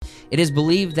It is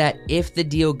believed that if the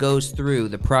deal goes through,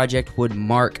 the project would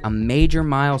mark a major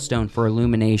milestone for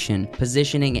Illumination,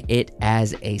 positioning it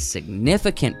as a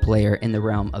significant player in the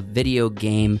realm of video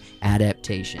game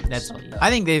adaptations. I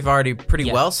think they've already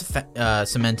pretty well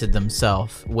cemented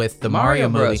themselves with the Mario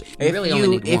movie.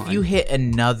 If you hit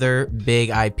another big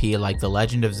IP like The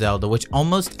Legend of Zelda, which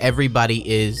almost everybody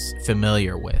is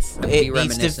familiar with, it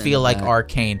needs to feel like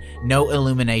Arcane. No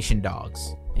Illumination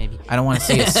dogs. Maybe. I don't want to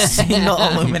see a single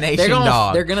Illumination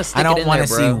dog. They're gonna stick I don't it in want there,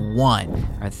 to see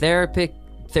one. Our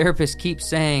therapist keeps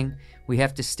saying we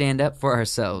have to stand up for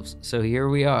ourselves. So here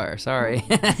we are. Sorry.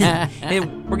 Hey,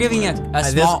 we're giving a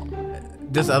small...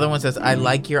 This other one says, I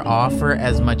like your offer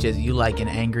as much as you like an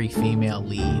angry female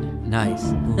lead.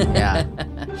 Nice. Yeah.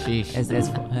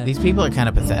 Sheesh. These people are kind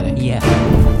of pathetic. Yeah.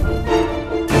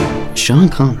 Sean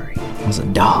Connery was a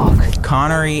dog.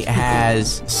 Connery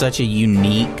has such a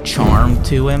unique charm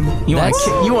to him. You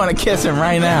want to kiss him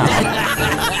right now.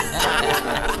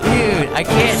 Dude, I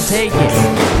can't take it.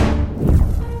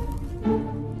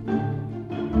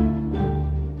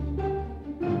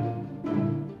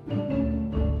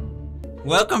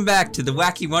 Welcome back to the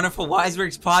Wacky Wonderful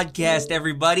Wiseworks podcast,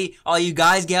 everybody. All you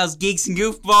guys, gals, geeks, and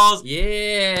goofballs.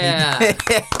 Yeah.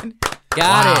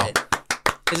 Got it.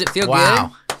 Does it feel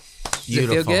good? Does it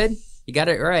feel good? You got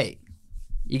it right.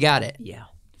 You got it. Yeah.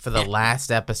 For the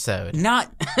last episode.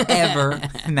 Not ever.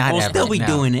 We'll still be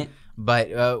doing it. But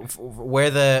where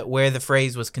the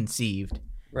phrase was conceived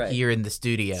here in the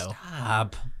studio.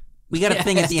 Stop. We got a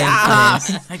thing at the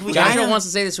end. Joshua wants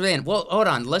to say this at the end. Well, hold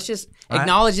on. Let's just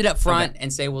acknowledge it up front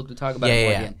and say we'll talk about it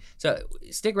more again. So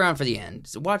stick around for the end.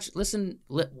 So watch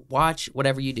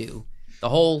whatever you do. The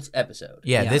whole episode.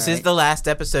 Yeah, this is the last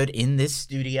episode in this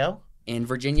studio. In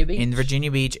Virginia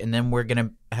Beach. And then we're going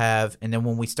to have, and then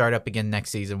when we start up again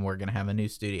next season, we're going to have a new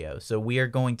studio. So we are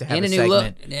going to have a new segment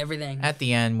look and everything at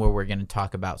the end where we're going to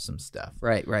talk about some stuff.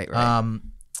 Right.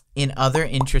 In other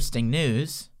interesting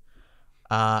news,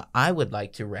 I would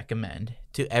like to recommend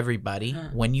to everybody,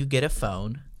 when you get a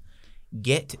phone,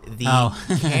 get the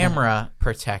camera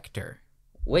protector.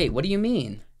 Wait, what do you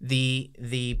mean?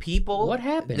 The people... What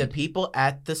happened? The people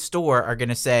at the store are going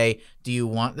to say, do you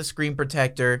want the screen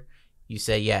protector? You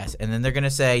say yes. And then they're going to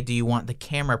say, do you want the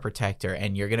camera protector?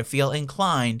 And you're going to feel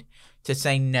inclined to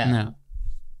say no. No.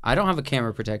 I don't have a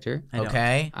camera protector.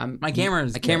 Okay? My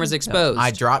camera's exposed.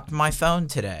 I dropped my phone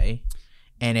today,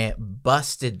 and it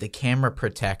busted the camera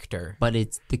protector. But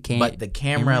the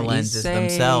camera lenses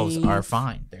themselves are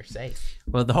fine. They're safe.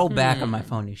 Well, the whole back of my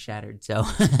phone is shattered, so...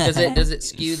 Does it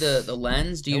skew the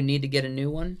lens? Do you need to get a new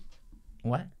one?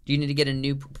 What? Do you need to get a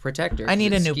new protector? I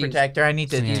need a new protector. I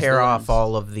need to tear off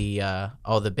all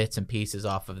the bits and pieces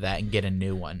off of that and get a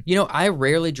new one. You know, I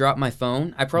rarely drop my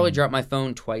phone. I probably drop my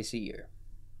phone twice a year.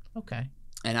 Okay.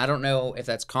 And I don't know if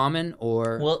that's common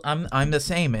or... Well, I'm the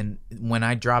same, and when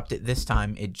I dropped it this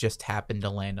time, it just happened to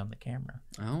land on the camera.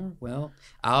 Oh, well,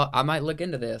 I might look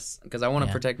into this because I want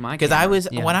to protect my camera. Because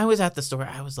when I was at the store,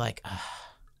 I was like,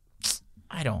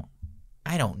 I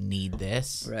don't need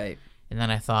this. Right. And then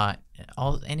I thought,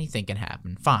 anything can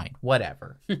happen. Fine,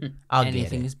 whatever. I'll get it.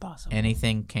 Anything is possible.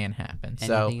 Anything can happen.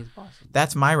 Anything is possible.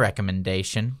 That's my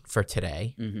recommendation for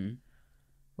today. Mm-hmm.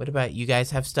 What about you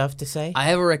guys have stuff to say? I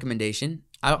have a recommendation.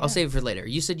 I'll save it for later.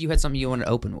 You said you had something you wanted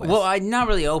to open with. Well, I'm not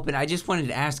really open. I just wanted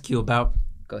to ask you about...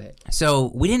 Go ahead.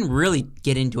 So, we didn't really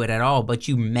get into it at all, but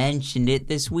you mentioned it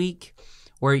this week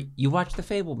where you watched The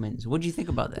Fabelmans. What did you think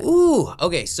about that? Ooh,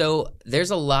 okay. So,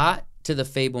 there's a lot to The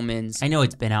Fabelmans. I know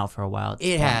it's been out for a while.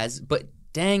 It has, but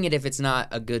dang it if it's not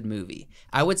a good movie.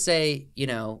 I would say,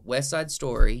 West Side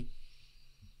Story...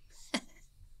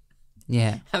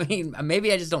 Yeah. I mean,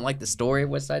 maybe I just don't like the story of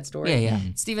West Side Story. Yeah.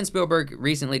 Steven Spielberg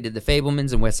recently did The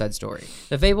Fabelmans and West Side Story.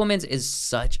 The Fabelmans is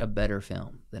such a better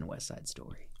film than West Side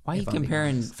Story. Why are you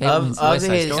comparing Fabelmans to West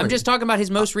Side Story? I'm just talking about his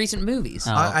most recent movies.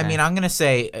 Oh, okay. I mean, I'm going to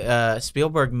say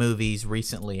Spielberg movies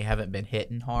recently haven't been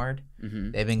hitting hard.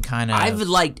 Mm-hmm. They've been kind of... I've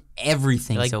liked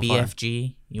everything so far.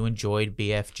 BFG? You enjoyed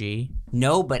BFG?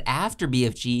 No, but after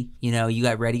BFG, you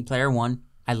got Ready Player One.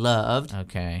 I loved.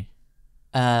 Okay.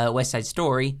 West Side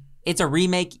Story. It's a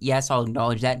remake. Yes, I'll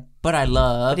acknowledge that. But I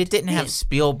loved But it didn't have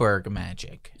Spielberg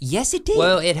magic. Yes, it did.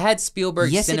 Well, it had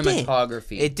Spielberg's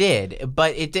cinematography. It did,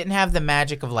 but it didn't have the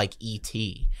magic of, like,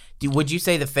 E.T. Would you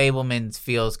say The Fabelmans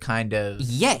feels kind of...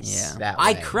 Yes. That way?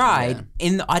 I cried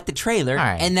at the trailer,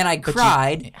 and then I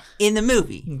cried in the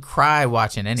movie. You can cry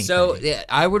watching anything. So,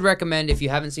 I would recommend, if you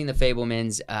haven't seen The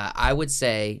Fabelmans, I would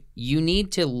say you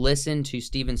need to listen to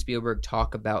Steven Spielberg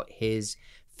talk about his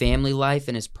family life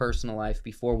and his personal life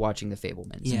before watching The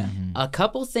Fabelmans. Yeah. A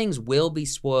couple things will be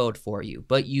spoiled for you,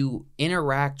 but you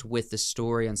interact with the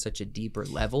story on such a deeper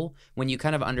level when you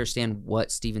kind of understand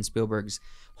what Steven Spielberg's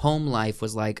home life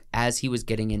was like as he was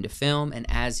getting into film and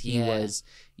as he was,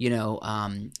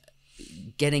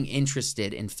 getting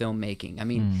interested in filmmaking. I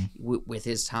mean, with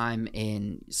his time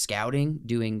in scouting,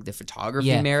 doing the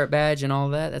photography merit badge and all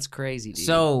that, that's crazy, dude.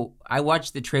 So I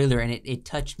watched the trailer and it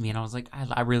touched me, and I was like,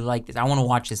 I really like this. I want to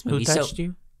watch this movie. Who touched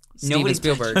you? Steven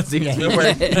Spielberg. Steven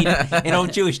Spielberg. An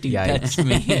old Jewish dude touched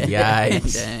me.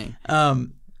 Yikes.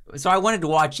 Dang. So I wanted to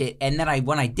watch it, and then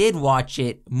when I did watch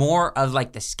it, more of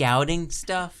like the scouting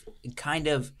stuff, it kind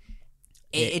of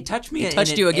it touched me. It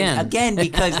touched you again. Again,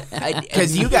 because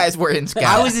Because you guys were in Scouts.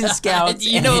 I was in Scouts.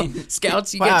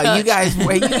 Scouts, get wow, touched. you guys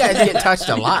get touched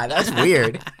a lot. That's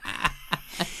weird.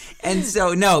 And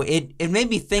so, no, it made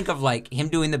me think of like him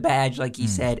doing the badge, like he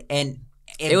said, and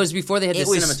it was before they had the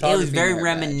cinematography. It was very merit badge.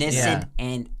 reminiscent,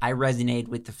 and I resonated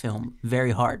with the film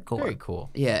very hardcore. Very cool.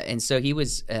 Yeah, and so he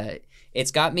was.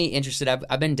 It's got me interested.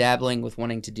 I've been dabbling with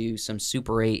wanting to do some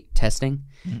Super 8 testing,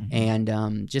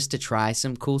 and just to try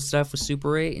some cool stuff with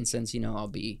Super 8. And since I'll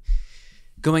be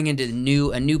going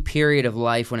into a new period of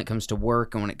life when it comes to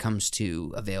work and when it comes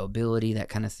to availability, that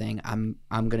kind of thing, I'm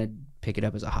gonna pick it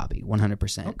up as a hobby,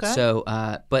 100%. Okay. So,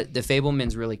 but the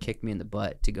Fabelmans really kicked me in the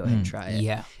butt to go ahead and try it.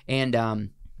 Yeah. And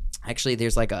actually,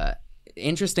 there's like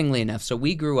interestingly enough, so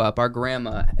we grew up, our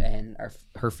grandma and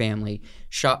her family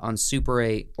shot on Super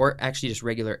 8, or actually just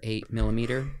regular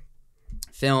 8mm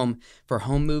film for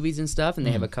home movies and stuff, and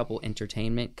they have a couple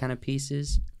entertainment kind of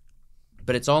pieces,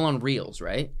 but it's all on reels,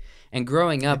 right? And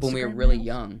growing up when we were really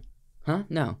young,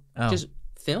 just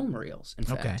film reels, in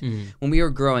fact. When we were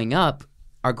growing up,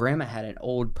 our grandma had an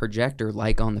old projector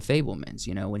like on the Fabelmans,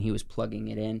 when he was plugging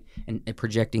it in and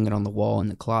projecting it on the wall in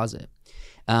the closet.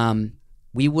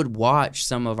 We would watch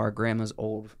some of our grandma's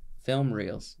old film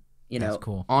reels, That's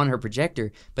cool. on her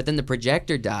projector. But then the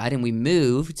projector died, and we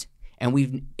moved,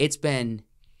 and it's been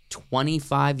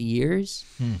 25 years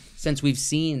since we've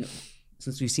seen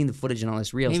the footage in all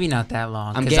this reels. Maybe not that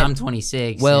long, because I'm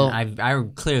 26. Well, and I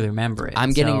clearly remember it.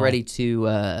 I'm getting ready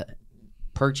to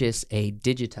purchase a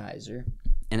digitizer,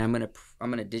 and I'm gonna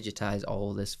digitize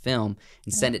all of this film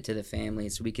and send it to the family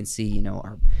so we can see,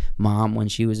 our mom when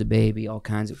she was a baby, all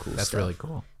kinds of cool stuff. That's really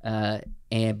cool.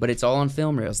 But it's all on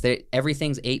film reels.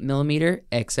 Everything's 8mm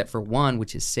except for one,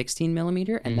 which is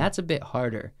 16mm, and that's a bit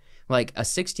harder. Like a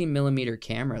 16mm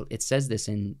camera, it says this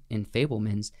in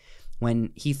Fabelmans,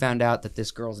 when he found out that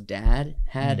this girl's dad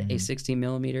had a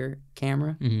 16mm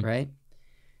camera, right?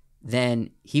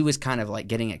 Then he was kind of like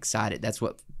getting excited. That's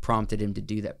what prompted him to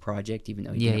do that project, even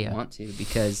though he didn't want to,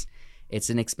 because it's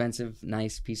an expensive,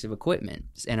 nice piece of equipment.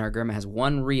 And our grandma has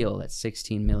one reel that's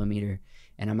 16mm,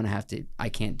 and I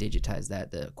can't digitize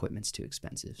that. The equipment's too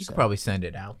expensive. You could probably send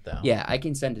it out, though. Yeah, I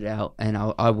can send it out, and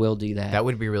I will do that. That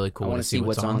would be really cool to see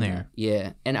what's on there.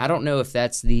 Yeah, and I don't know if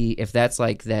that's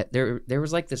like that. There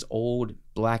was like this old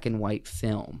black and white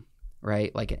film,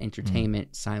 right? Like an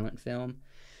entertainment silent film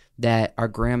that our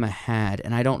grandma had,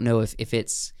 and I don't know if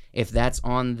that's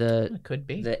on It could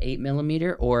be the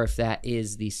 8mm, or if that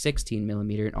is the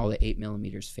 16mm and all the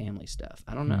 8mm's family stuff.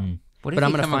 I don't know. What But if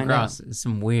I'm you gonna come find across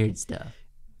some weird stuff?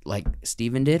 Like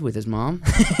Steven did with his mom.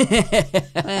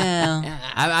 Well,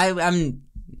 I'm.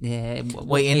 Yeah,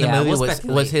 Wait, in the movie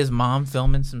was his mom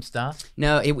filming some stuff?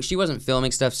 No, she wasn't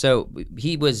filming stuff. So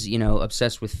he was,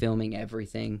 obsessed with filming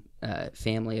everything,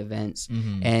 family events,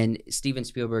 and Steven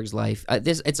Spielberg's life.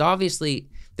 It's obviously,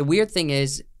 the weird thing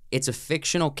is, it's a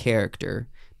fictional character,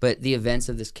 but the events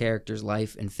of this character's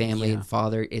life and family and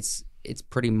father, it's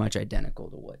pretty much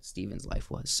identical to what Steven's life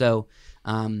was. So,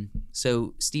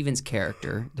 Steven's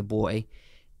character, the boy.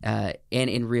 And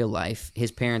in real life,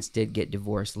 his parents did get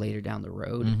divorced later down the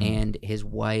road, and his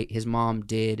mom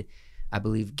did, I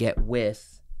believe, get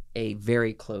with a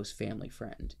very close family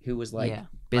friend who was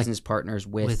business partners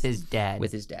with his dad.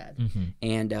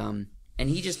 And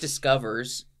he just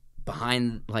discovers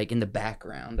behind, in the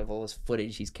background of all this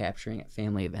footage he's capturing at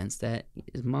family events, that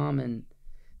his mom and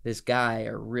this guy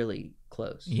are really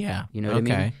close. Yeah, you know what I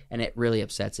mean? And it really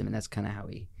upsets him, and that's kind of how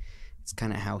he. It's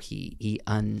kind of how he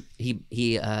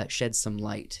sheds some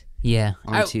light. Yeah,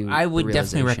 onto I would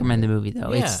definitely recommend the movie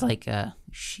though. Yeah. It's like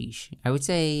sheesh. I would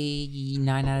say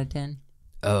 9 out of 10.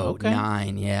 Oh, Okay.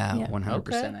 9, yeah, Yeah.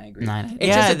 100%. I agree. 9.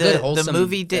 It's just a good the wholesome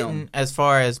movie film. didn't, as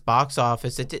far as box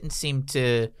office, it didn't seem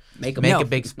to make a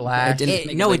big splash. It didn't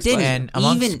make a no, big it didn't. splash. And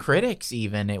amongst Even- critics,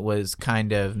 even, it was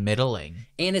kind of middling.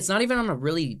 And it's not even on a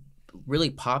really really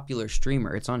popular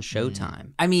streamer. It's on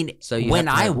Showtime. I mean, so when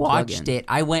I watched it,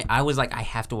 I was like, I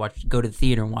have to go to the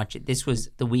theater and watch it. This was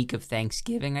the week of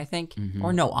Thanksgiving, I think.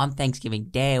 Or no, on Thanksgiving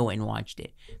Day I went and watched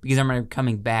it. Because I remember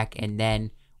coming back and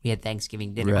then we had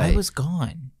Thanksgiving dinner. I was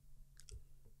gone.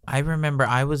 I remember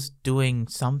I was doing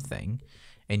something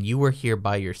and you were here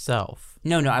by yourself.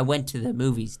 No, I went to the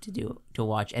movies to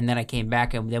watch, and then I came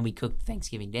back and then we cooked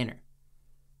Thanksgiving dinner.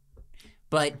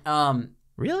 But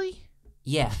really?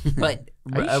 Yeah, but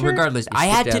sure? Regardless, I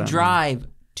had to drive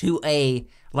to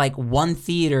one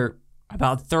theater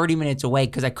about 30 minutes away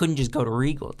because I couldn't just go to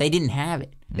Regal. They didn't have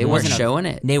it. They weren't showing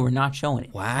it? They were not showing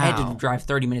it. Wow. I had to drive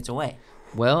 30 minutes away.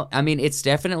 Well, I mean, it's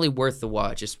definitely worth the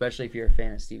watch, especially if you're a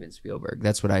fan of Steven Spielberg.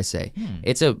 That's what I say.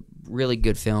 It's a really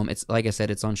good film. It's like I said,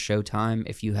 it's on Showtime.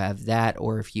 If you have that,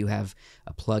 or if you have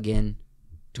a plug-in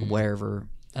to wherever,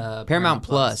 Paramount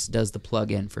Plus does the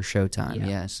plug-in for Showtime.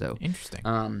 Yeah, so interesting.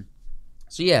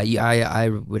 So yeah, I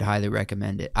would highly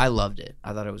recommend it. I loved it.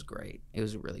 I thought it was great. It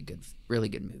was a really good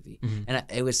movie, and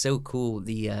it was so cool.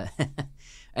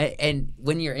 And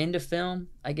when you're into film,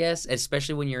 I guess,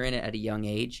 especially when you're in it at a young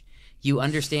age, you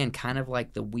understand kind of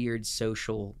like the weird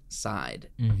social side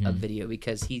of video,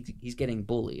 because he's getting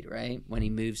bullied, right, when he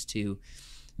moves to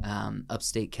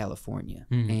upstate California,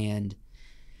 and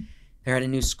they're at a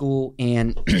new school,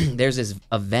 and there's this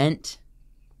event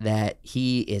that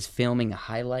he is filming a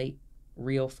highlight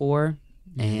reel for,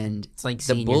 and it's like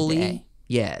the bully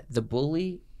day. The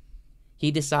bully,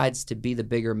 he decides to be the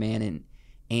bigger man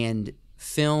and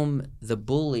film the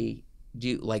bully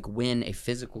win a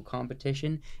physical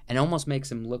competition, and almost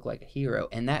makes him look like a hero,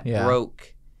 and that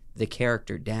broke the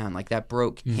character down. Like, that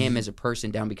broke him as a person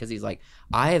down, because he's like,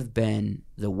 I have been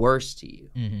the worst to you.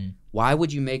 Why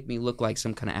would you make me look like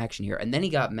some kind of action hero? And then he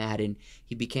got mad and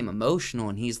he became emotional,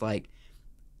 and he's like,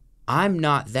 I'm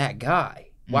not that guy.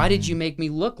 Why did you make me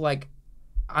look like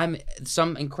I'm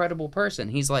some incredible person?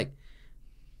 He's like,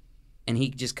 and he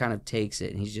just kind of takes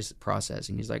it, and he's just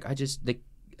processing. He's like,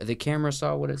 the camera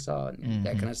saw what it saw, and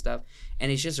that kind of stuff.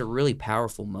 And it's just a really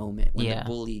powerful moment when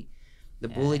the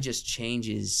bully just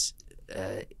changes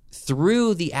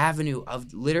through the avenue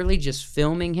of literally just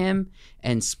filming him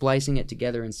and splicing it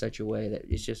together in such a way that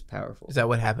it's just powerful. Is that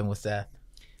what happened with Seth?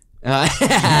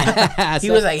 He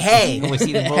was like, hey,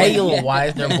 hey, you little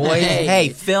Wisner boys, hey,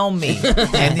 film me.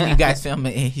 And then you guys film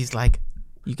me, and he's like,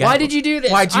 why did you do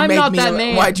this? I'm not that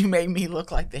man. Why'd you make me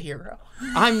look like the hero?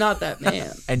 I'm not that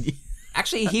man. And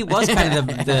actually, he was kind of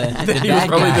the he bad was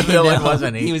probably guy, the villain,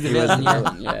 wasn't he? He was the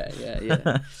villain.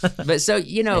 Yeah. But so,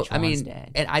 I mean,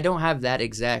 and I don't have that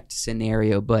exact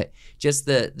scenario, but just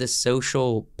the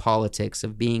social politics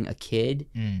of being a kid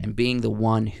and being the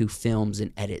one who films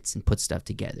and edits and puts stuff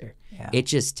together. Yeah. It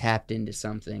just tapped into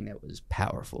something that was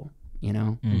powerful,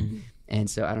 And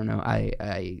so, I don't know,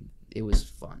 it was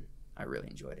fun. I really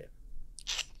enjoyed it.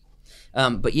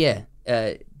 But yeah,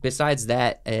 besides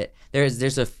that,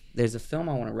 there's a film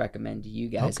I want to recommend to you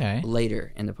guys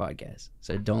later in the podcast.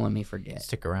 So don't let me forget.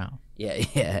 Stick around.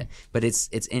 Yeah. But it's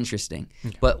interesting.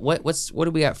 Okay. But what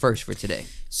do we got first for today?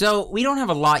 So we don't have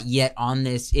a lot yet on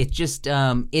this. It's just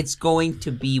it's going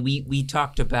to be we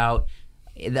talked about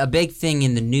a big thing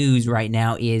in the news right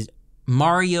now is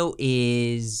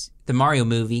the Mario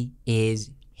movie is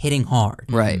hitting hard.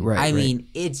 Right. I mean,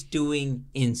 it's doing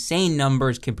insane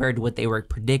numbers compared to what they were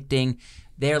predicting.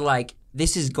 They're like,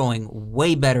 this is going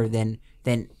way better than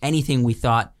anything we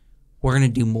thought. We're going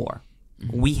to do more.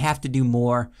 We have to do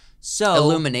more. So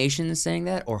Illumination is saying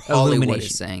that, or Hollywood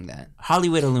is saying that?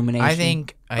 Hollywood Illumination. I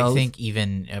think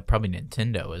even probably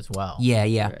Nintendo as well.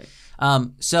 Yeah. Right.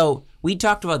 So we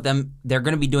talked about them. They're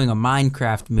going to be doing a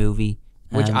Minecraft movie.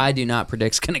 Which I do not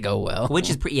predict is going to go well. Which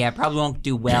is probably won't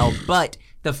do well. But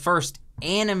the first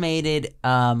animated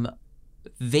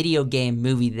video game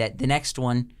movie, that the next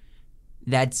one,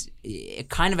 that's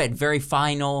kind of at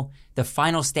the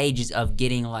final stages of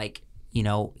getting approved.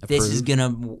 This is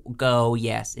gonna go,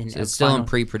 yes. And so it's still in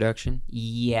pre-production?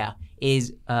 Yeah.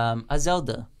 Is a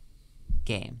Zelda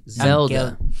game.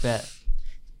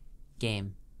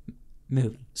 Game.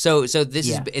 Movie. So this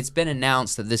is it's been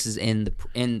announced that this is in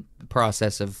the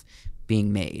process of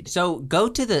being made. So go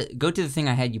to the thing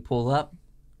I had you pull up.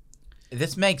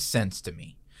 This makes sense to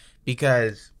me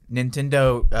because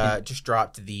Nintendo just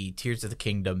dropped the Tears of the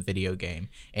Kingdom video game,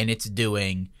 and it's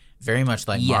doing very much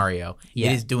like Mario.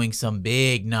 Yeah. It is doing some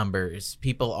big numbers.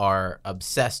 People are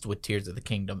obsessed with Tears of the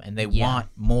Kingdom, and they want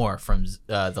more from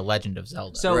The Legend of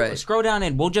Zelda. So scroll down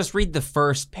and we'll just read the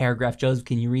first paragraph. Joseph,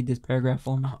 can you read this paragraph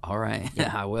for me? All right.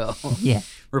 Yeah, I will. Yeah.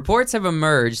 Reports have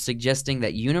emerged suggesting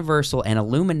that Universal and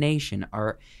Illumination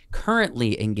are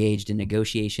currently engaged in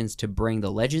negotiations to bring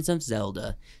The Legends of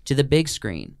Zelda to the big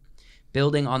screen.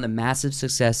 Building on the massive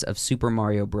success of Super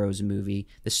Mario Bros. Movie,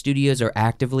 the studios are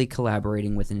actively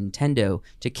collaborating with Nintendo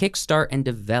to kickstart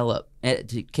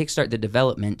the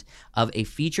development of a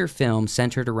feature film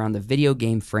centered around the video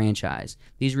game franchise.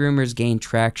 These rumors gained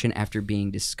traction after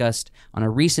being discussed on a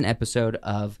recent episode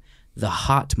of The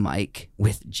Hot Mic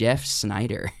with Jeff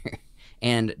Snyder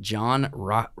and John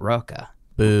Rocca.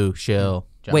 Boo, shill.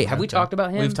 Wait, have we talked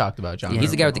about him? We've talked about John.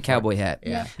 He's the guy with the cowboy hat.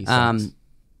 Yeah, he sucks.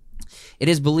 It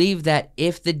is believed that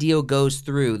if the deal goes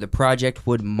through, the project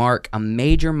would mark a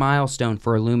major milestone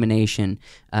for Illumination,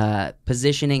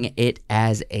 positioning it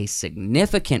as a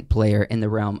significant player in the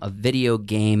realm of video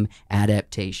game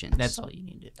adaptations. That's all you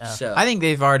needed. So I think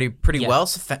they've already pretty well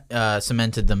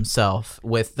cemented themselves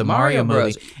with the Mario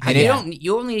movie. And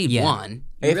you only need one.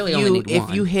 You really only need one.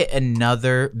 If you hit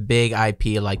another big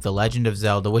IP like The Legend of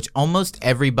Zelda, which almost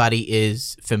everybody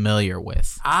is familiar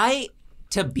with.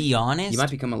 To be honest, you might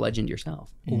become a legend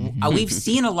yourself. We've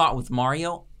seen a lot with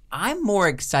Mario. I'm more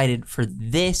excited for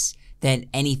this than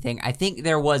anything. I think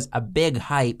there was a big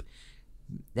hype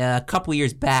a couple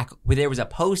years back where there was a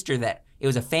poster that it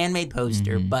was a fan-made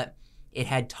poster, but it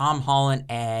had Tom Holland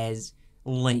as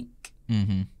Link.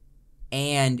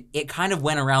 And it kind of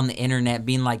went around the internet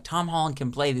being like, Tom Holland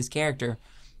can play this character.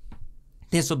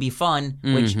 This will be fun,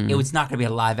 which it was not going to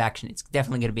be a live action. It's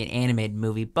definitely going to be an animated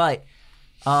movie, but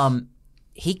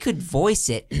he could voice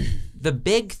it. The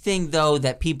big thing, though,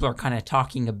 that people are kind of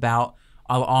talking about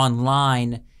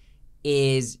online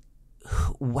is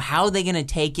how are they going to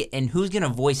take it and who's going to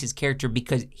voice his character,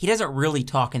 because he doesn't really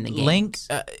talk in the games. Link,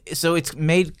 so it's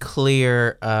made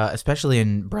clear, especially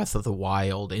in Breath of the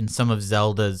Wild, in some of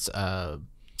Zelda's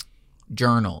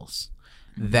journals,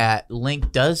 that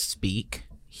Link does speak.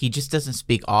 He just doesn't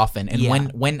speak often.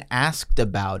 And when asked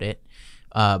about it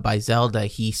by Zelda,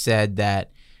 he said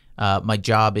that my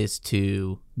job is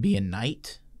to be a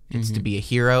knight. It's to be a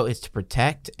hero. It's to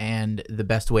protect. And the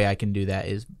best way I can do that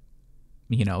is,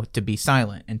 to be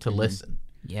silent and to listen.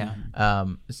 Yeah.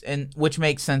 And which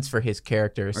makes sense for his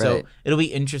character. So it'll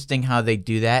be interesting how they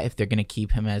do that, if they're going to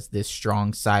keep him as this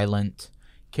strong, silent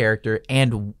character.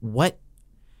 And what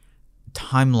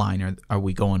timeline are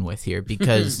we going with here?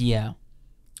 Because the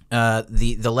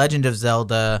Legend of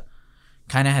Zelda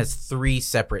kind of has 3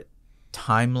 separate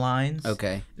timelines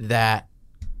that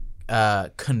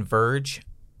converge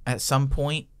at some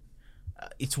point.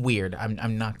 It's weird.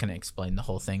 I'm not going to explain the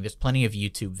whole thing. There's plenty of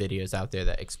YouTube videos out there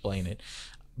that explain it.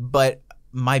 But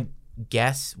my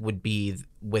guess would be,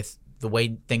 with the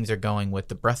way things are going with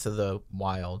the Breath of the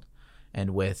Wild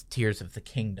and with Tears of the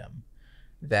Kingdom,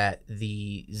 that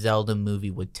the Zelda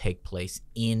movie would take place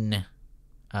in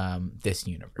this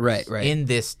universe. Right. In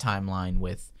this timeline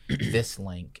with this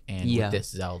Link and with this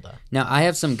Zelda. Now, I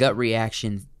have some gut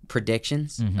reaction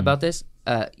predictions about this.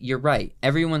 You're right.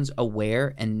 Everyone's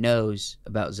aware and knows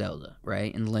about Zelda,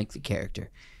 right? And Link, the character.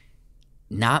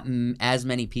 Not as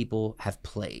many people have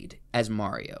played as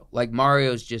Mario. Like,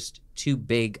 Mario's too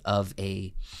big of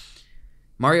an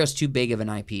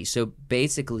IP. So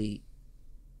basically,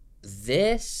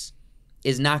 this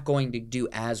is not going to do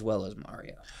as well as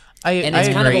Mario. And it's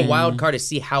kind of a wild card to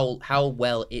see how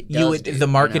well it does. The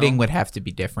marketing would have to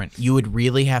be different. You would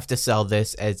really have to sell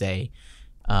this as a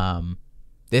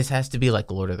this has to be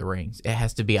like Lord of the Rings. It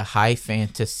has to be a high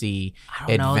fantasy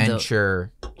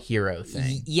adventure hero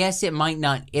thing. Yes, it might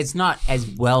not. It's not as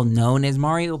well known as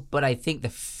Mario, but I think the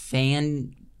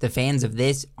fans of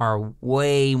this are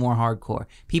way more hardcore.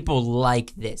 People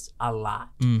like this a lot.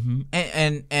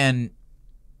 And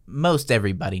most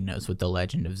everybody knows what The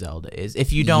Legend of Zelda is.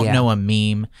 If you don't know a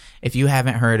meme, if you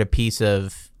haven't heard a piece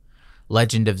of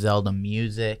Legend of Zelda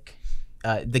music,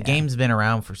 the game's been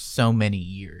around for so many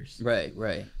years. Right.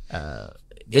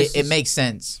 It makes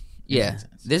sense. This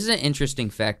is an interesting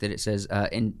fact that it says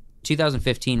in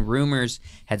 2015, rumors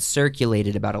had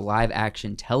circulated about a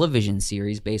live-action television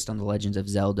series based on The Legends of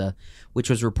Zelda, which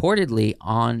was reportedly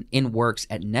in works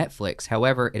at Netflix.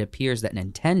 However, it appears that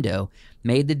Nintendo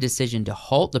made the decision to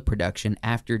halt the production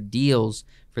after deals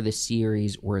for the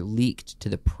series were leaked to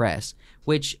the press,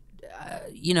 which,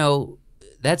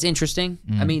 that's interesting.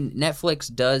 I mean,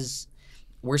 Netflix does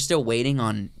we're still waiting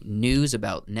on news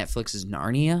about Netflix's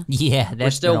Narnia. Yeah, that's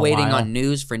we're still been a waiting while. on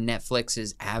news for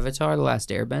Netflix's Avatar: The Last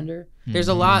Airbender. There's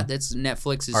a lot that's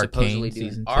Netflix is supposedly doing.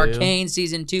 Season 2. Arcane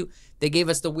season 2. They gave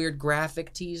us the weird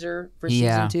graphic teaser for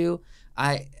season 2.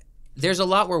 There's a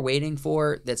lot we're waiting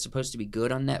for that's supposed to be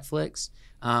good on Netflix.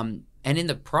 And in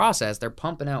the process, they're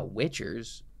pumping out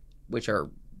Witchers, which are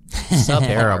subpar,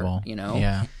 Terrible. you know.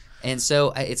 Yeah. And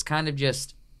so it's kind of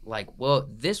just like, well,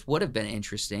 this would have been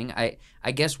interesting.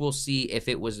 I guess we'll see if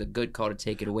it was a good call to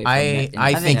take it away from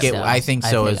I think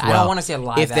so as well. I don't want to see a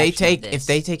live if they action take of this. if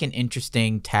they take an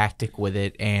interesting tactic with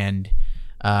it, and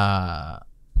I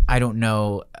don't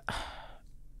know,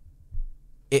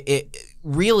 it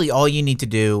really all you need to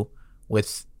do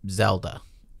with Zelda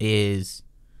is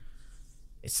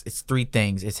it's three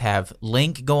things. It's have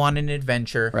Link go on an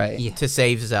adventure to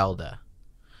save Zelda.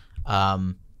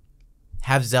 Have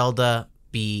Zelda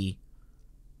be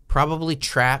probably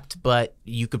trapped, but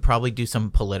you could probably do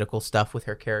some political stuff with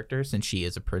her character since she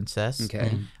is a princess,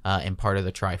 and part of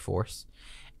the Triforce.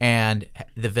 And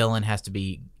the villain has to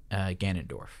be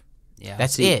Ganondorf. Yeah,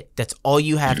 that's it. That's all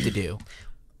you have to do.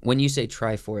 When you say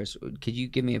Triforce, could you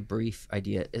give me a brief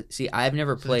idea? See, I've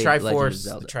never played Legend Legend of of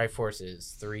Zelda. The Triforce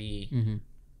is 3. Mm-hmm.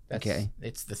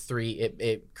 It's the 3.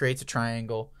 It creates a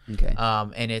triangle. Okay.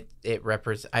 And it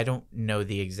represents. I don't know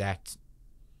the exact.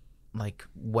 Like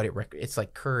what it's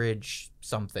like courage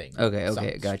something.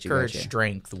 Okay, gotcha. Courage,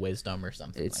 strength, wisdom, or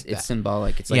something. It's like that.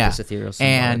 symbolic. It's like this ethereal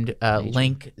symbolic. And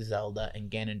Link, Zelda, and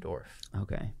Ganondorf.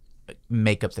 Okay.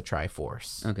 Make up the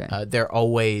Triforce. Okay. They're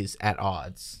always at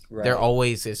odds. Right. They're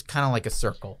always it's kind of like a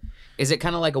circle. Is it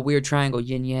kind of like a weird triangle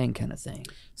yin yang kind of thing?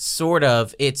 Sort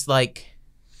of. It's like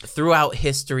throughout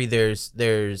history,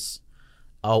 there's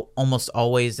almost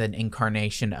always an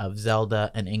incarnation of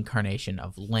Zelda, an incarnation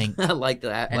of Link, like The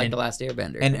Last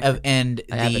Airbender, and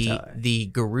Avatar.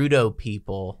 the Gerudo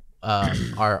people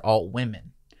are all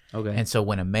women. Okay, and so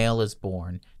when a male is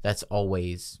born, that's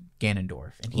always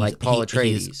Ganondorf, and like Paul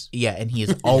Atreides. And he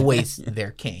is always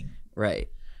their king. Right.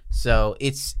 So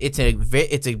it's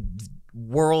a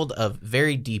world of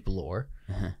very deep lore.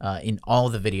 In all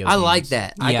the video games. I like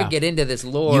that. I could get into this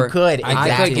lore. You could.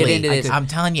 Exactly. I could get into this. I'm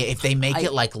telling you, if they make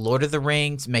it like Lord of the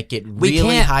Rings, make it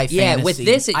really high fantasy. Yeah, with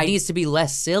this, it needs to be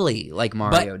less silly like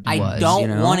Mario was. I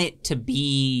don't want it to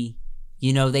be,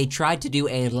 they tried to do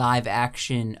a live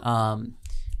action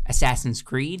Assassin's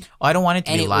Creed. Oh, I don't want it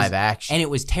to be live action. And it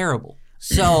was terrible.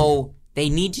 So they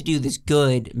need to do this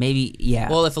good. Maybe,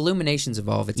 Well, if Illuminations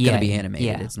evolve, it's going to be animated.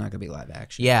 Yeah. It's not going to be live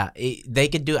action. Yeah, they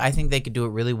could do. I think they could do it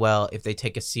really well if they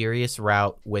take a serious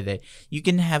route with it. You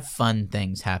can have fun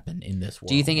things happen in this world.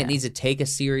 Do you think it needs to take a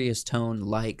serious tone,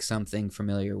 like something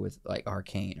familiar with like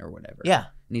Arcane or whatever? Yeah,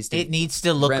 it needs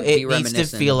to look. It needs to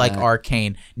feel like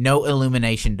Arcane. No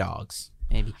illumination dogs.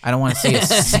 Maybe. I don't want to see a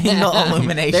single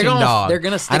illumination dog. They're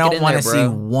gonna stick I don't it in want there, to bro.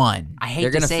 see one. I hate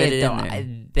to say it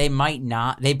though. They might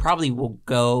not. They probably will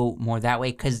go more that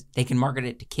way because they can market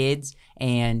it to kids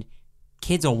and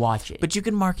kids will watch it. But you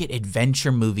can market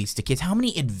adventure movies to kids. How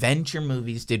many adventure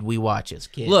movies did we watch as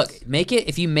kids? Look,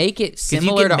 if you make it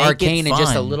similar to Arcane and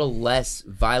just a little less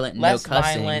violent, less no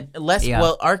cussing. Violent, less. Yeah.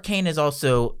 Well, Arcane is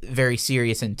also very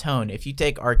serious in tone. If you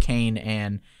take Arcane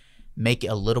and make it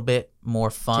a little bit more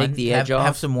fun, take the edge off,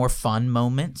 have some more fun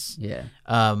moments. Yeah.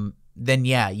 Then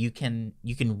you can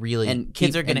really, and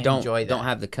kids are going to enjoy that. Don't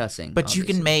have the cussing, but obviously.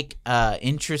 You can make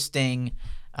interesting,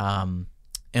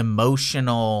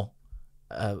 emotional,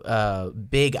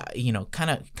 big,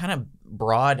 kind of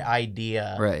broad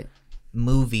idea,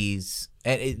 movies.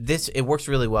 It works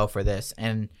really well for this,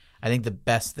 and I think the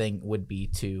best thing would be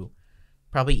to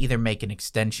probably either make an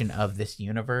extension of this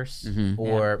universe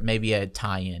or maybe a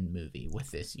tie-in movie with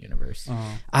this universe.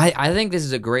 I think this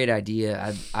is a great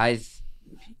idea. I've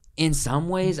in some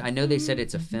ways, I know they said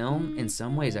it's a film. In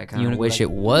some ways, I kind of wish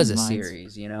it was a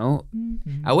series.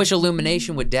 I wish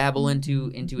Illumination would dabble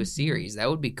into a series. That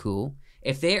would be cool.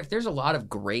 If there's a lot of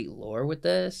great lore with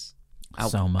this,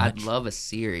 I'd love a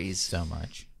series. So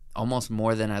much. Almost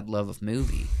more than I'd love a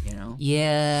movie,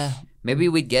 Yeah. Maybe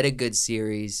we'd get a good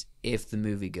series if the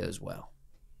movie goes well.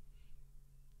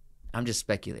 I'm just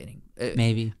speculating.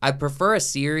 Maybe. I prefer a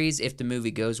series if the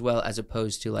movie goes well as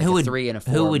opposed to like a 3 and a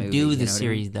 4 Who would movie, do the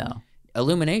series, though?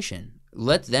 Illumination.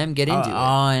 Let them get into it.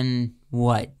 On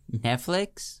what?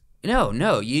 Netflix? No.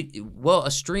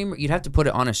 A streamer. You'd have to put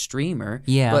it on a streamer.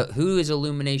 Yeah. But who is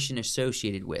Illumination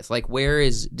associated with? Like, where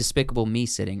is Despicable Me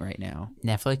sitting right now?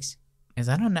 Netflix. Is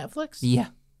that on Netflix? Yeah.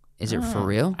 Is it for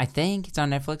real? I think it's on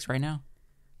Netflix right now.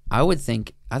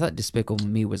 I thought Despicable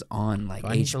Me was on like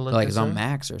it's on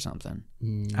Max or something.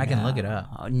 No. I can look it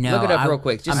up. No, look it up real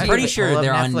quick. I'm pretty sure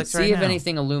they're on. Netflix right see if now.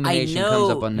 anything Illumination comes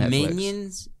up on Netflix.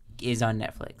 Minions is on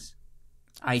Netflix.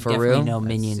 I For definitely real? know Let's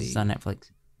Minions see. is on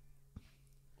Netflix.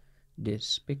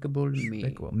 Despicable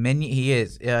Me. He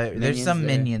is. There's some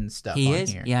there. Minion stuff He on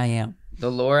is. here. Yeah. The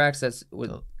Lorax.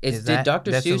 Did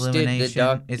Dr. That's Seuss did the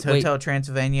Illumination? Is Hotel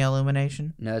Transylvania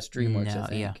Illumination? No, it's DreamWorks. No, I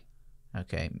think. yeah.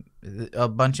 Okay, a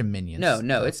bunch of Minions.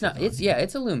 No, it's not.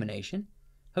 It's Illumination.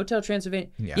 Hotel Transylvania.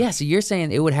 Yeah. Yeah. So you're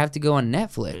saying it would have to go on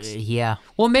Netflix? Yeah.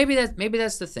 Well, maybe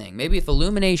that's the thing. Maybe if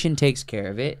Illumination takes care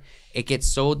of it, it gets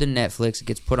sold to Netflix. It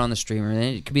gets put on the streamer, and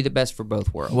it could be the best for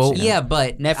both worlds. Well, you know? Yeah,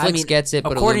 but Netflix gets it,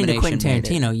 but according to Illumination Quentin made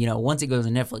it. Tarantino, once it goes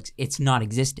on Netflix, it's not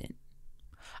existent.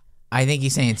 I think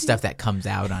he's saying stuff that comes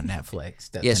out on Netflix.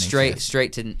 Yeah,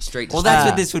 straight to. Well, that's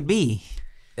what this would be,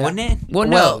 wouldn't it? Well,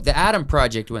 no, the Adam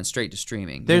Project went straight to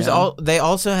streaming. They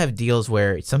also have deals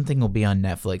where something will be on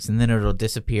Netflix and then it'll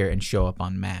disappear and show up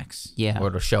on Max. Yeah. Or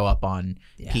it'll show up on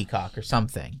Peacock or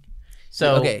something.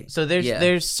 So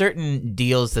there's certain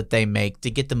deals that they make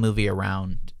to get the movie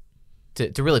around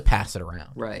to really pass it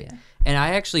around. Right. Yeah. And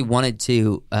I actually wanted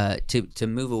to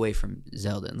move away from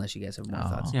Zelda, unless you guys have more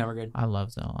thoughts. Yeah, we're good. I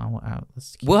love Zelda.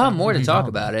 We'll have more to talk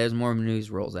about as more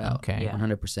news rolls out. Okay. Yeah.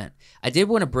 100%. I did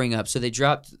want to bring up, so they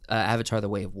dropped Avatar: The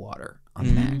Way of Water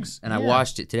on Max, and I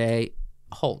watched it today.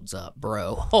 Holds up,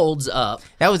 bro. Holds up.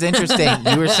 That was interesting.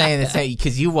 You were saying this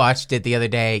because you watched it the other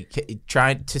day,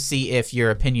 trying to see if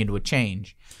your opinion would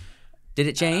change. Did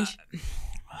it change?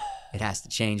 It has to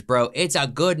change, bro. It's a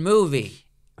good movie.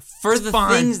 For the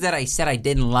things that I said I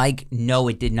didn't like, no,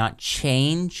 it did not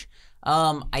change.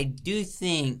 I do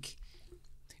think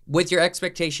with your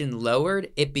expectation lowered,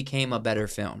 it became a better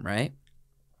film, right?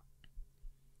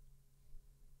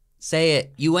 Say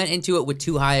it. You went into it with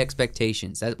too high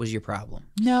expectations. That was your problem.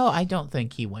 No, I don't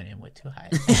think he went in with too high.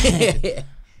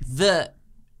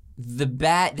 the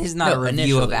bad. This is not a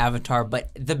review of Avatar, but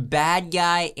the bad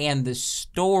guy and the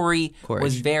story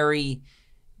was very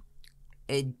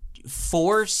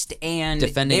forced, and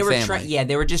defending they were family.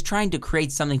 they were just trying to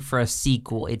create something for a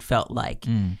sequel. It felt like.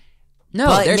 No,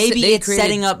 but maybe it's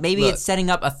setting up. Maybe it's setting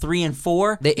up a 3 and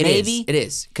 4. Maybe it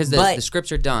is because the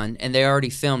scripts are done and they already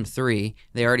filmed 3.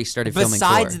 They already started filming 4.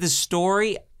 Besides the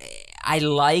story, I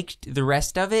liked the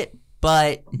rest of it,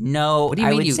 but no. What do you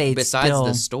mean? I would say besides still,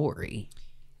 the story,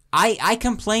 I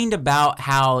complained about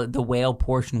how the whale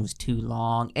portion was too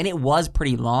long, and it was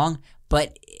pretty long.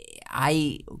 But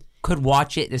I could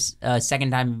watch it this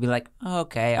second time and be like, oh,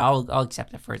 okay, I'll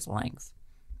accept it for its length.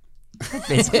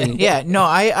 Basically. Yeah, no,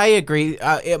 I agree.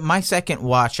 My second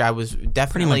watch, I was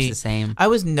definitely pretty much the same. I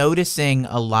was noticing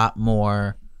a lot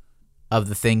more of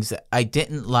the things that I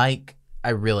didn't like. I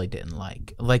really didn't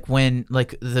like. Like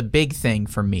the big thing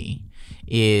for me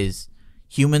is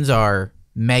humans are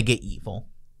mega evil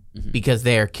because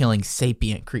they are killing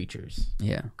sapient creatures.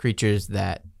 Yeah, creatures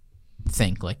that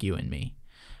think like you and me.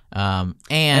 And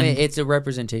it's a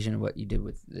representation of what you did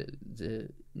with the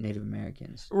Native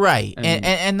Americans, right? I mean,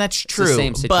 and that's true. It's the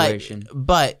same situation,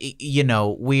 but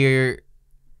we're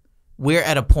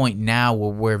at a point now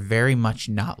where we're very much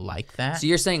not like that. So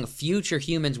you're saying future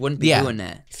humans wouldn't be doing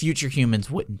that? Future humans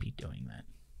wouldn't be doing that.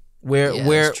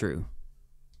 That's true.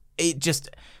 It just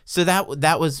so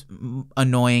that was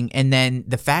annoying, and then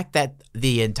the fact that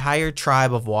the entire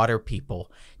tribe of water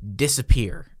people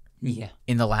disappear. Yeah.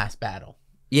 In the last battle.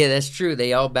 Yeah, that's true.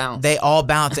 They all bounce.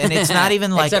 And it's not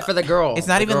even like except for the girl. It's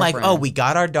not even like, oh, we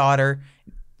got our daughter,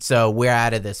 so we're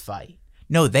out of this fight.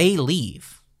 No, they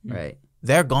leave. Right.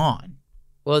 They're gone.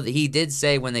 Well, he did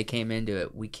say when they came into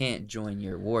it, we can't join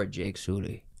your war, Jake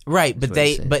Sully. Right, but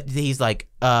he's like,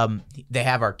 they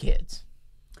have our kids.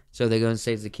 So they go and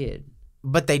save the kid.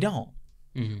 But they don't.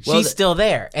 Mm-hmm. She's still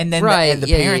there. And then the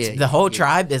parents, the whole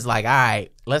tribe is like, all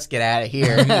right, let's get out of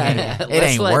here. It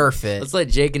ain't worth it. Let's let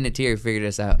Jake and Natir figure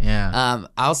this out. Yeah.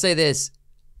 I'll say this.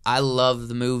 I love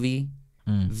the movie.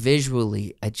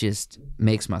 Visually, it just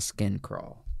makes my skin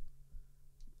crawl.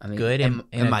 I mean, good in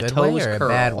my a good toes way or curl.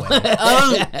 a bad way?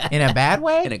 In a bad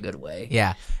way? In a good way.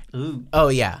 Yeah. Ooh. Oh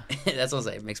yeah. That's what I'm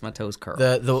saying. It makes my toes curl.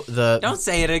 The Don't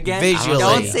say it again. Visually,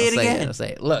 Don't say it again. I'll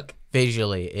say it. Look.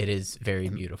 Visually, it is very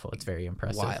beautiful. It's very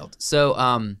impressive. Wild. So,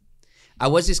 I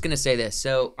was just gonna say this.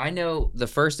 So I know the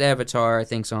first Avatar, I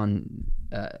think's on.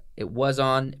 It was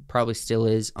on, probably still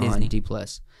is on D+.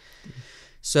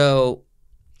 So,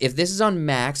 if this is on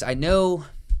Max, I know.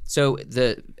 So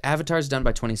the Avatar is done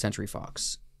by 20th Century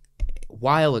Fox, a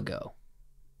while ago,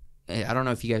 I don't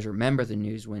know if you guys remember the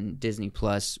news when Disney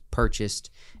Plus purchased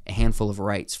a handful of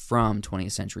rights from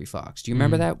 20th Century Fox. Do you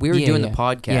remember that? We were doing the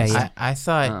podcast. Yeah.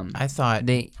 I thought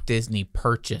Disney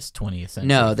purchased 20th Century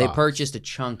No, Fox. they purchased a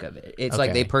chunk of it. It's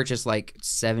like they purchased like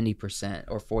 70%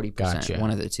 or 40%, Gotcha.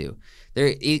 one of the two.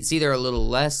 It's either a little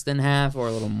less than half or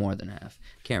a little more than half.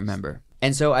 Can't remember.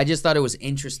 And so I just thought it was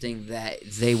interesting that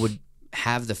they would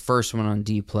have the first one on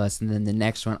D+, and then the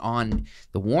next one on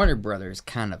the Warner Brothers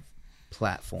kind of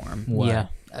platform. What? Yeah.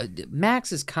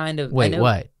 Max is kind of... Wait,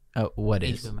 what? What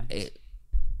is? HBO Max.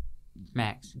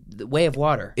 Max. The Way of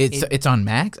Water. It's on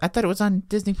Max? I thought it was on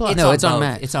Disney Plus. No, it's on both.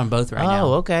 Max. It's on both right now.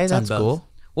 Oh, okay, It's on that's both. cool.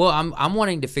 Well, I'm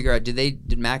wanting to figure out,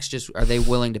 did Max are they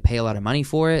willing to pay a lot of money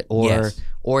for it? Yes.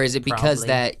 Or is it because Probably.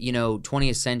 that,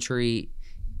 20th Century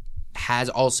has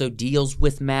also deals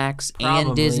with Max and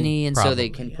Probably. Disney, and so they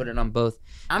Probably, can put it on both?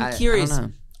 I'm curious. I don't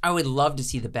know. I would love to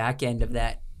see the back end of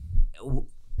that.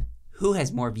 Who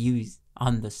has more views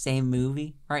on the same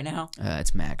movie right now?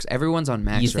 It's Max. Everyone's on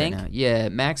Max You right think? now. Yeah,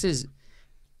 Max is...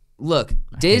 Look,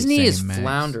 Disney saying is Max.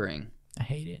 floundering. I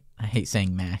hate it. I hate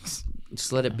saying Max.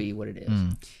 Just let it be what it is.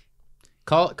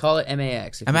 Call it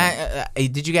MAX. if you want.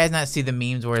 Did you guys not see the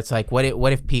memes where it's like, what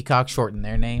if Peacock shortened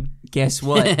their name? Guess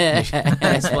what?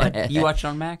 Guess what? You watched it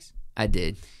on Max? I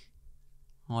did.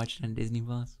 I watched it on Disney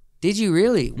Plus. Did you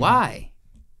really? Why?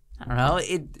 I don't know.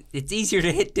 It's easier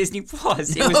to hit Disney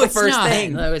Plus. It No, was the it's first not.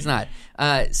 thing. No, it's not.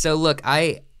 So look,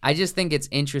 I just think it's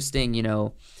interesting,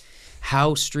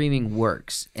 how streaming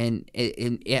works, and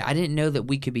I didn't know that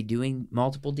we could be doing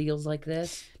multiple deals like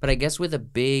this. But I guess with a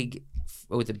big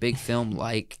film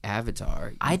like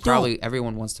Avatar, probably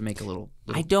everyone wants to make a little.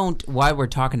 I don't. Why we're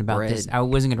talking about bread. this? I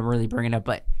wasn't going to really bring it up,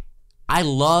 but I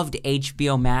loved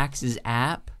HBO Max's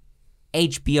app.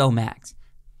 HBO Max.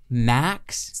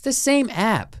 It's the same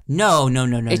app. No.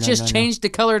 It just changed the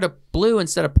color to blue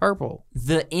instead of purple.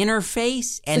 The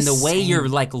interface and the the way same. you're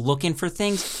like looking for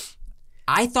things.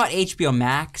 I thought HBO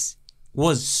Max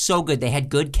was so good. They had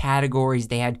good categories.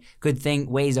 They had good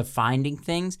ways of finding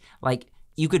things. Like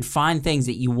you could find things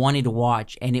that you wanted to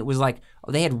watch, and it was like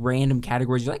they had random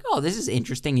categories. You're like, oh, this is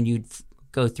interesting, and you'd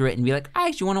go through it and be like, I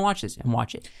actually want to watch this, and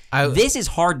watch it. This is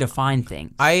hard to find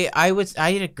things.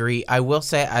 I'd agree. I will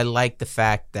say I like the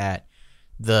fact that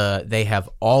they have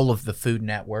all of the Food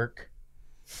Network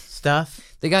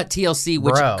stuff. They got TLC,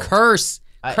 which Bro. curse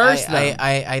them.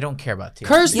 I don't care about TLC.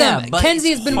 Curse Yeah, them. but Kenzie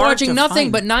it's has been hard watching to nothing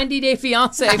find. but 90 Day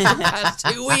Fiance for the past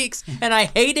 2 weeks, and I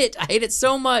hate it. I hate it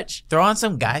so much. Throw on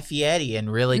some Guy Fieri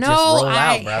and really No, just roll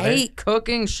I out, brother. hate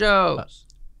cooking shows.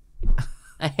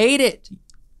 I hate it.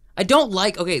 I don't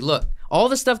like. Okay, look, all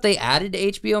the stuff they added to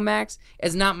HBO Max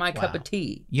is not my cup of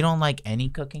tea. You don't like any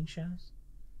cooking shows?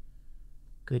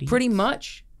 Good Eats? Pretty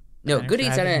much. No, Dinner Good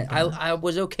Eats. Dragon, I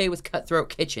was okay with Cutthroat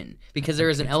Kitchen because there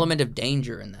is an element of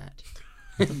danger in that.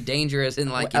 Dangerous in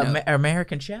like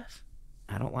American Chef?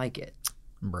 I don't like it.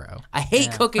 Bro. I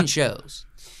hate cooking shows.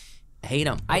 I hate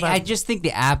them. I just think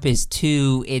the app is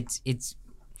too. It's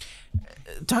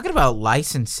Talking about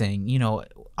licensing,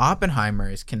 Oppenheimer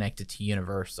is connected to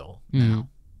Universal now.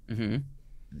 Mm-hmm.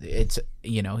 It's,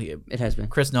 It has been.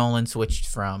 Chris Nolan switched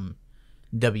from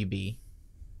WB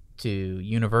to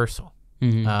Universal,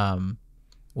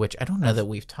 which I don't know that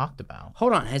we've talked about.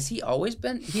 Hold on, has he always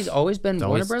been? He's always been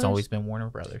Warner Brothers. It's always been Warner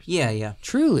Brothers. yeah.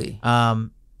 Truly.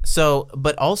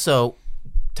 But also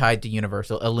tied to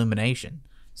Universal, Illumination.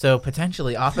 So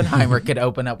potentially Oppenheimer could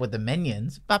open up with the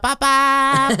Minions. Ba, ba,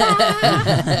 ba,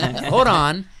 ba. Hold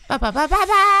on. Ba, ba, ba, ba,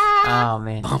 ba. Oh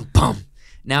man. Bum, bum.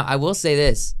 Now I will say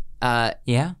this.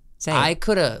 Yeah. Say I it.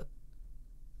 could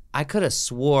have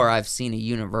swore I've seen a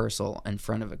Universal in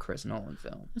front of a Chris Nolan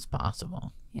film. It's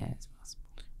possible. Yeah, it's possible.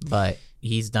 But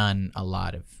he's done a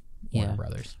lot of Warner Yeah.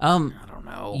 Brothers. I don't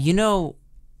know.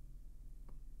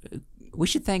 We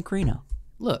should thank Karina.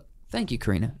 Look, thank you,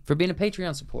 Karina, for being a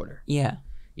Patreon supporter. Yeah.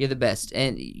 You're the best.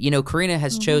 And, Karina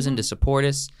has chosen to support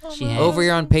us She has. over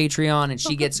here on Patreon, and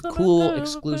she gets cool,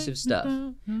 exclusive stuff.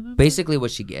 Basically,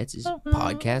 what she gets is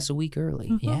podcasts a week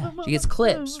early. Yeah. She gets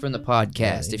clips from the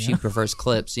podcast if she prefers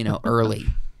clips, early.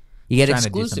 You get Trying to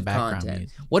do some exclusive background content.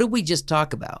 music. What did we just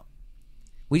talk about?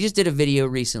 We just did a video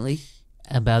recently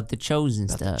About the Chosen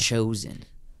about stuff. The Chosen,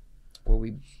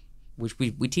 which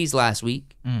we teased last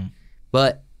week. Mm.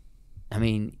 But,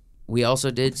 we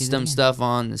also did some stuff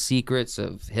on the secrets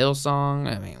of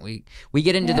Hillsong. We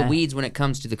get into the weeds when it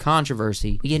comes to the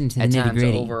controversy. We get into the at times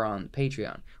nitty-gritty. over on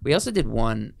Patreon. We also did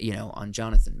one, on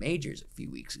Jonathan Majors a few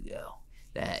weeks ago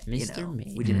that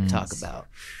Mr. we didn't talk about.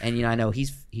 And I know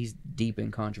he's deep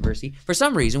in controversy. For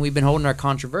some reason, we've been holding our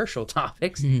controversial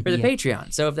topics for the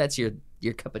Patreon. So if that's your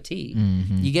your cup of tea.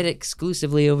 Mm-hmm. You get it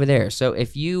exclusively over there. So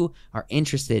if you are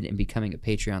interested in becoming a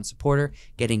Patreon supporter,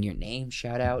 getting your name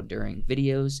shout out during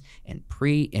videos and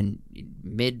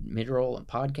mid-roll and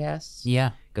podcasts,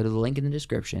 Yeah. go to the link in the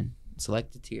description.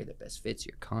 Select the tier that best fits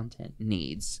your content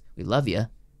needs. We love you.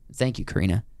 Thank you,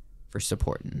 Karina, for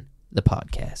supporting the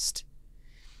podcast.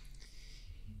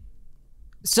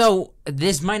 So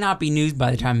this might not be news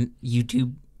by the time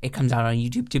it comes out on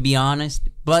YouTube, to be honest.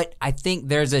 But I think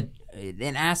there's an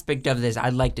aspect of this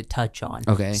I'd like to touch on.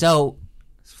 Okay. So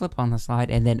let's flip on the slide,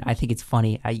 and then I think it's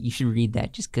funny. You should read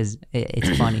that just because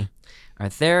it's funny. Our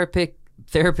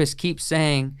therapist keeps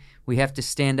saying we have to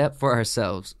stand up for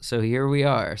ourselves. So here we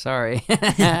are. Sorry.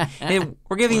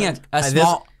 We're giving a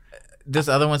small... This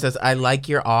other one says, I like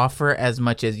your offer as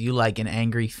much as you like an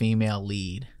angry female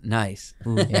lead. Nice.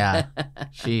 Yeah.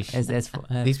 Sheesh. That's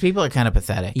These people are kind of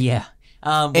pathetic. yeah.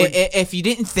 If you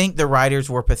didn't think the writers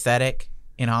were pathetic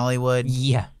in Hollywood,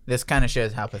 Yeah. this kind of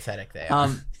shows how pathetic they are.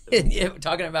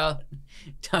 talking about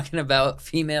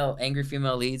angry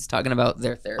female leads, talking about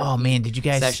their therapy. Oh man, did you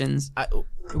guys sessions?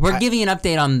 We're giving an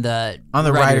update on the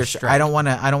writer's strike. I don't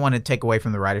want to take away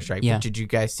from the writer's strike. Yeah. But did you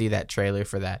guys see that trailer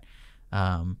for that?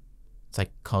 It's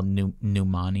like called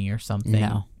Numani or something.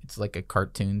 No. It's like a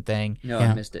cartoon thing. No,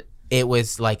 Yeah. I missed it. It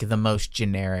was like the most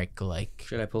generic. Like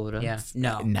Should I pull it up? Yeah.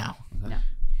 No. no.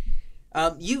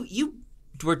 You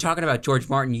were talking about George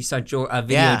Martin. You saw a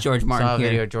video of George Martin saw a here.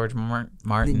 video of George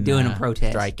Martin Doing a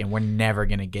protest. strike, and we're never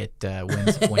gonna get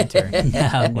Winds of Winter.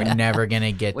 No, We're never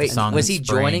gonna get Wait, the song. was of he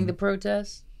Spring. joining the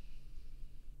protest?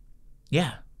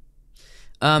 Yeah,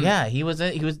 yeah. He was.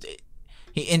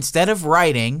 He instead of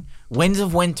writing Winds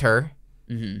of Winter,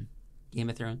 Game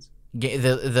of Thrones.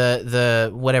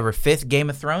 the whatever 5th Game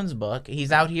of Thrones book,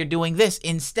 he's out here doing this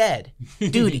instead.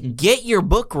 Dude, get your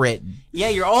book written. Yeah,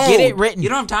 you're old. Get it written. You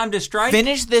don't have time to strike.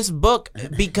 Finish this book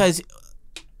because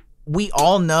we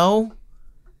all know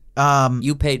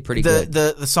You paid pretty good.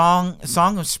 the Song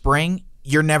of Spring.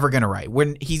 You're never gonna write.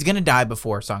 He's gonna die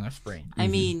before Song of Spring. I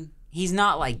mean, he's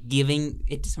not like giving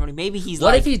it to somebody. Maybe he's What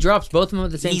like if he drops both of them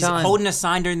at the same he's time? holding a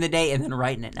sign during the day and then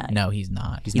writing at night. No, he's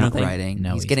not. He's You not don't think? writing.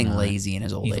 No, he's he's getting not. lazy in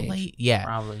his old He's age. late. Yeah,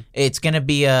 Probably. it's gonna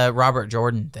be a Robert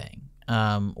Jordan thing,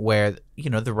 where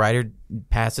the writer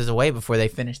passes away before they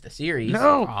finish the series.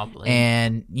 Probably.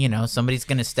 And somebody's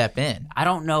gonna step in. I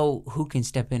don't know who can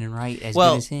step in and write as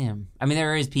Well, good as him. I mean,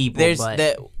 there is people. There's but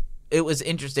that. It was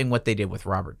interesting what they did with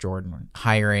Robert Jordan,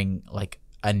 hiring like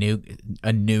a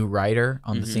new writer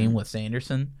on the scene with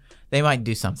Sanderson. They might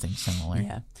do something similar.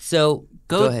 Yeah. So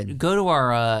Go ahead. Go to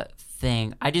our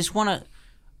thing. I just want to.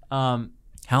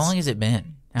 How long has it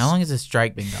been? How long has this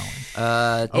strike been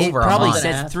going? It Over a probably month.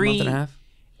 says 3. month and a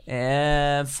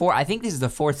half. 4. I think this is the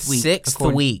 4th week.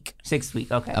 6th week. 6th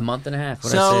week. Okay. A month and a half.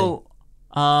 What'd So,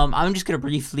 I'm just gonna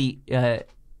briefly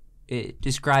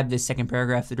describe this second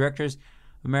paragraph. The directors,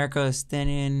 America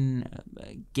standing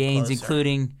gains, Closer.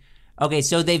 including. Okay,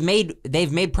 so they've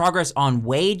made progress on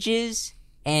wages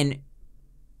and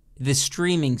the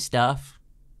streaming stuff,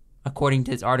 according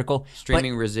to this article.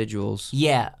 Streaming residuals.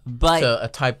 Yeah, but So a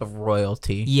type of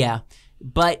royalty. yeah,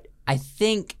 but I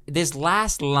think this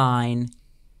last line.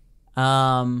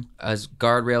 As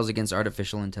guardrails against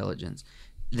artificial intelligence.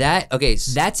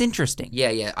 That's interesting.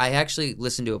 Yeah. I actually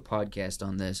listened to a podcast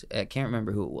on this. I can't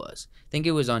remember who it was. I think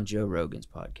it was on Joe Rogan's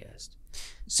podcast.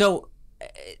 So,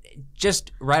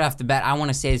 just right off the bat, I want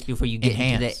to say this before you get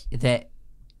Enhance. into that.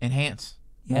 Enhance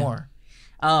Yeah. more.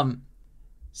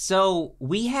 So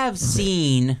we have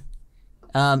seen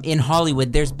in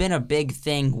Hollywood, there's been a big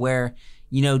thing where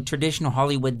traditional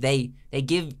Hollywood they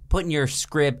put in your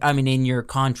script, in your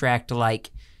contract,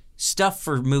 like stuff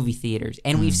for movie theaters,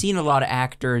 and we've seen a lot of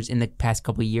actors in the past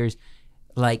couple of years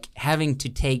like having to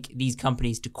take these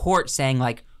companies to court, saying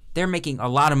like they're making a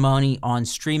lot of money on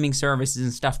streaming services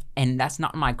and stuff, and that's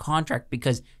not in my contract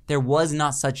because there was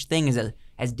not such thing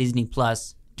as Disney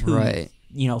Plus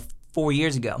 4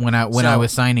 years ago When I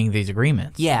was signing these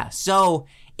agreements. Yeah, so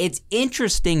it's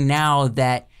interesting now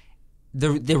that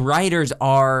the writers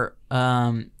are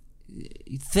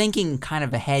thinking kind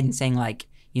of ahead and saying like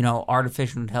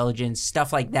artificial intelligence,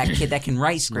 stuff like that, kid that can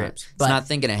write scripts. It's not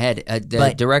thinking ahead.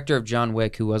 The director of John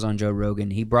Wick, who was on Joe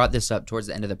Rogan, he brought this up towards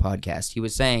the end of the podcast. He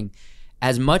was saying,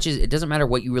 as much as it doesn't matter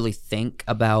what you really think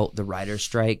about the writer's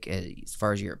strike, as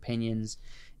far as your opinions,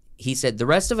 he said the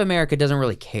rest of America doesn't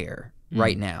really care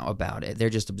right now about it. They're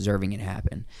just observing it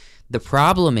happen. The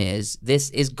problem is this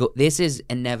is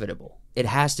inevitable. It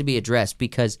has to be addressed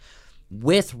because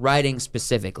with writing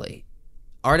specifically,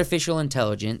 artificial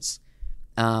intelligence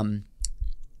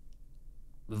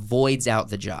voids out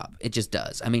the job. It just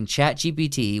does. I mean,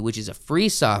 ChatGPT, which is a free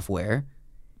software,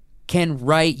 can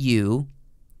write you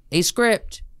a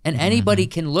script, and anybody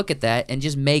can look at that and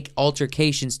just make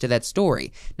altercations to that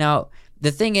story. Now,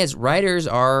 the thing is, writers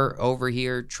are over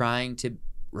here trying to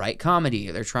write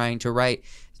comedy. They're trying to write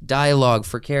dialogue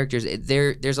for characters.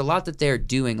 There's a lot that they're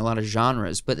doing, a lot of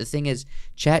genres. But the thing is,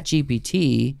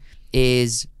 ChatGPT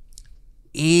is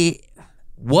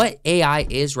what AI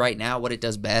is right now. What it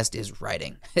does best is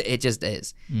writing. It just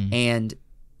is, and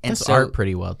does so art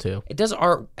pretty well too. It does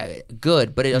art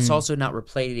good, but it's also not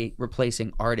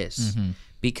replacing artists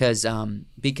because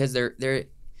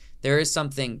there is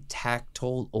something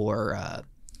tactile or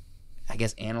I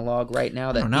guess analog right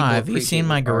now that I don't know. people Have you seen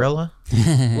my gorilla?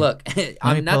 Look,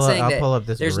 I'm not saying that pull up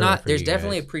this there's gorilla not. for There's you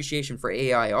definitely guys. appreciation for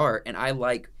AI art, and I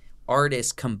like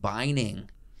artists combining,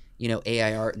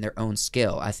 AI art in their own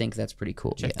skill. I think that's pretty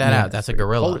cool. Check that out. That's a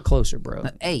gorilla. Hold it closer, bro.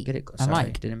 Hey, Get it close. I'm Sorry,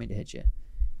 like- didn't mean to hit you.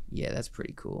 Yeah, that's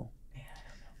pretty cool.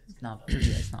 It's not.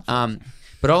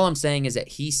 But all I'm saying is that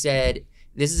he said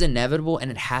this is inevitable and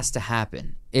it has to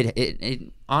happen.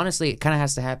 It honestly, it kind of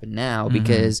has to happen now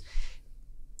because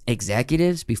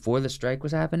executives before the strike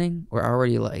was happening were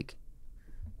already like,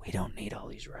 we don't need all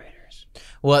these writers.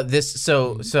 Well, this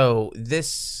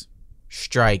this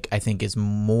strike, I think, is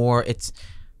more.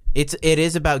 It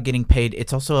is about getting paid.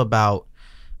 It's also about,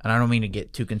 and I don't mean to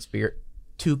get too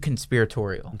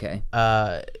conspiratorial. Okay.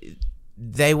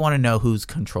 They want to know who's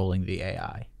controlling the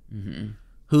AI.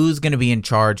 Who's going to be in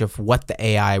charge of what the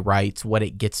AI writes, what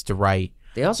it gets to write.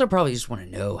 They also probably just want to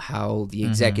know how the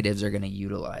executives are going to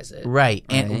utilize it. Right.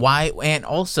 And why? And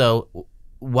also,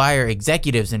 why are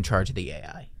executives in charge of the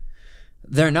AI?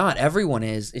 They're not. Everyone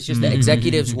is. It's just that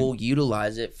executives will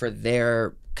utilize it for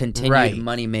their continued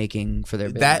money making for their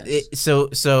business.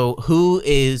 So who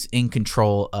is in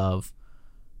control of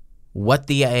what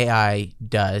the AI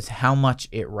does, how much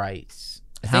it writes,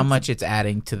 how much it's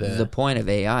adding to the point of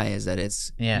AI is that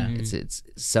it's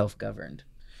self-governed.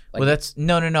 Well, that's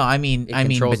no. I mean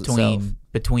controls itself.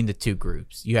 between the two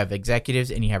groups, you have executives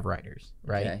and you have writers,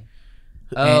 right?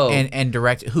 Okay. And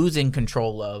direct. Who's in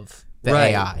control of the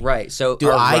right, AI? Right. So do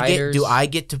I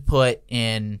get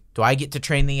to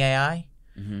train the AI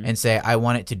and say I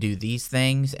want it to do these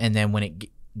things, and then when it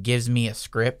gives me a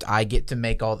script, I get to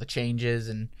make all the changes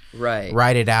and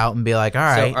write it out and be like, all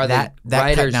right, are that the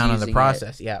cut down on the using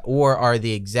process. Yeah. Or are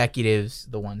the executives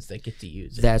the ones that get to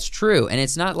use it? That's true. And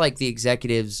it's not like the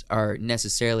executives are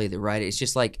necessarily the writer. It's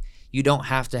just like you don't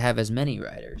have to have as many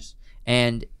writers.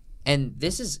 And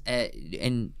this is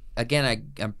and again,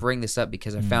 I bring this up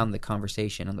because I found the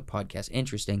conversation on the podcast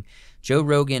interesting. Joe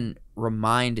Rogan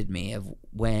reminded me of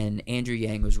when Andrew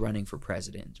Yang was running for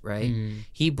president, right?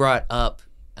 He brought up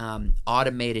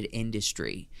automated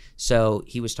industry. So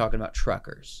he was talking about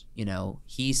truckers.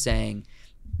 He's saying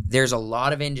there's a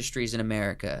lot of industries in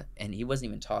America, and he wasn't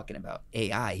even talking about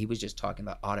AI. He was just talking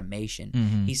about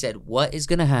automation. He said, what is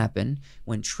going to happen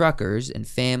when truckers and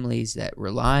families that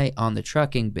rely on the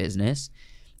trucking business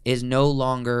is no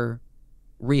longer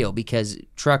real? Because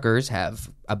truckers have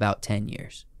about 10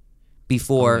 years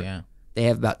before they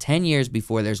have about 10 years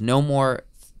before there's no more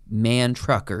man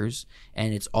truckers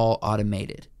and it's all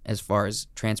automated as far as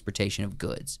transportation of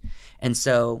goods. And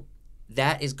so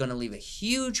that is going to leave a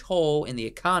huge hole in the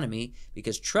economy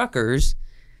because truckers,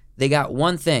 they got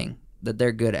one thing that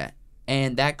they're good at,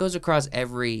 and that goes across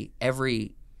every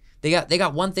they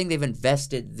got one thing they've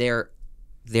invested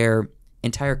their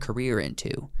entire career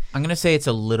into. I'm gonna say it's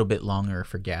a little bit longer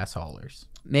for gas haulers.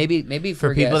 Maybe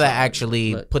for people gas that haulers,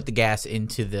 actually but- put the gas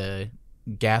into the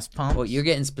gas pump. Well, you're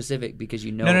getting specific because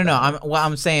you know. No. about it.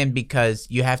 I'm saying because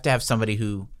you have to have somebody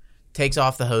who takes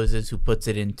off the hoses, who puts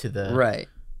it into the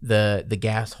the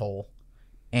gas hole,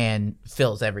 and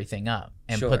fills everything up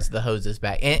and puts the hoses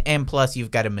back. And plus,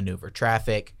 you've got to maneuver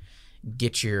traffic,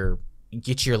 get your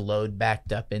load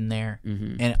backed up in there,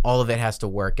 and all of it has to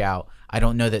work out. I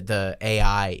don't know that the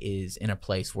AI is in a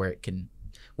place where it can.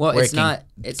 Well, where it's not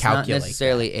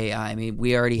necessarily that. AI. I mean,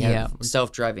 we already have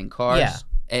self-driving cars. Yeah.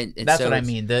 And that's so what I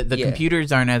mean. The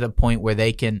computers aren't at a point where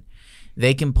they can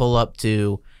pull up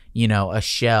to a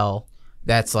shell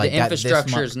that's like the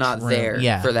infrastructure is not there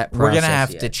for that process. We're gonna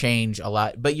have to change a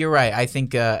lot. But you're right. I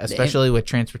think especially with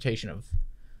transportation of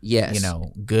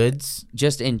goods,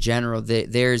 just in general,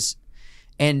 there's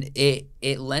and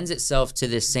it lends itself to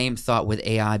the same thought with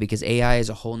AI because AI is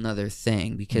a whole nother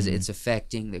thing because it's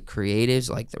affecting the creatives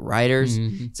like the writers.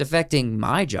 It's affecting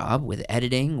my job with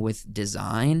editing, with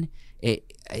design.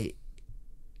 It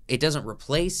doesn't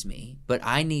replace me, but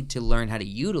I need to learn how to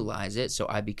utilize it so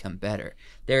I become better.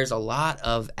 There's a lot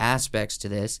of aspects to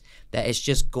this that it's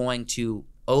just going to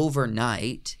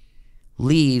overnight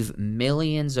leave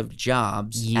millions of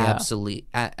jobs obsolete.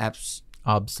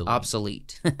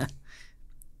 obsolete.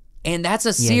 And that's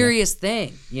a serious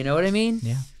thing. You know what I mean?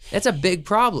 Yeah. That's a big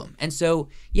problem. And so,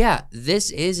 yeah, this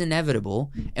is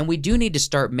inevitable. And we do need to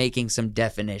start making some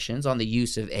definitions on the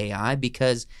use of AI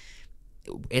because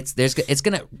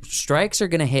strikes are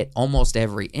gonna hit almost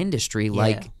every industry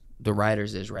like the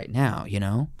writers is right now, you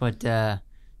know? But can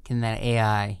that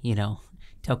AI,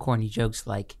 tell corny jokes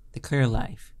like The Clear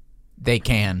Life? They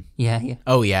can. Yeah.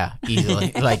 Oh yeah,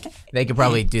 easily. Like they could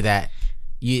probably do that.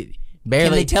 You barely.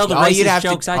 Can they tell the racist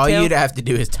jokes I tell? All you'd have to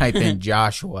do is type in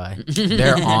Joshua.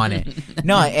 They're on it.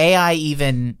 No, AI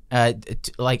even I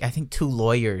think 2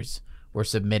 lawyers were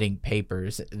submitting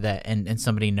papers that and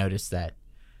somebody noticed that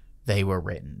they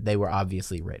were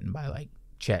obviously written by like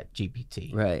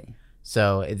ChatGPT. Right.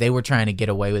 So they were trying to get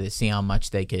away with it, see how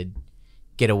much they could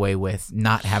get away with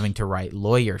not having to write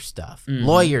lawyer stuff.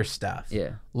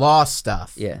 Yeah. Law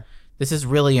stuff. Yeah. This is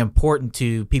really important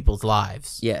to people's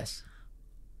lives. Yes.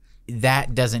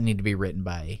 That doesn't need to be written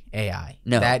by AI.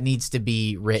 No. That needs to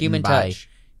be written Human by touch.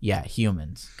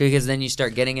 Humans. Because then you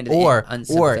start getting into the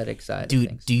unsympathetic side of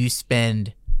things. Do you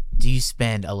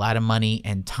spend a lot of money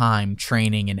and time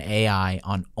training an AI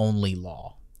on only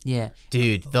law? Yeah.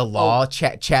 Dude, the law,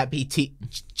 ChatGPT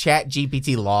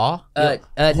law?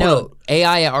 No,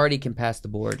 AI already can pass the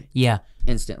board Yeah.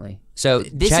 instantly. So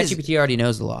ChatGPT already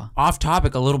knows the law. Off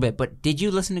topic a little bit, but did you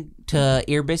listen to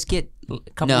Ear Biscuit a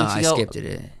couple weeks ago? No, I skipped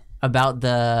it. About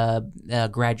the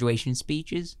graduation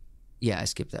speeches? Yeah, I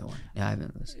skipped that one. Yeah, I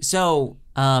haven't listened. So,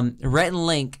 Rhett and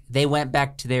Link, they went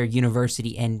back to their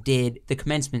university and did the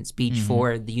commencement speech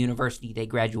for the university they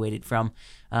graduated from.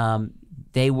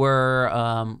 They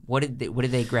were what did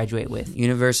they graduate with?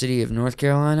 University of North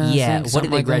Carolina. Yeah, I think, what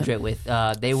did they like graduate with?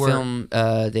 They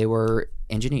were they were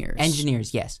engineers.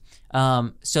 Engineers, yes.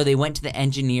 So they went to the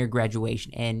engineer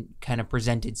graduation and kind of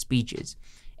presented speeches,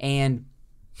 and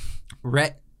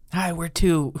Rhett. Hi, we're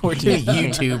two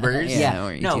YouTubers. Yeah,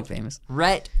 we're YouTube famous.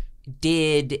 Rhett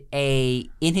did in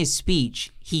his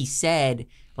speech, he said,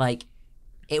 like,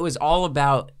 it was all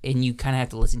about, and you kind of have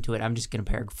to listen to it. I'm just going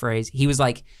to paraphrase. He was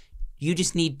like, you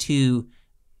just need to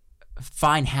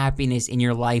find happiness in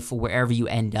your life wherever you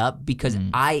end up, because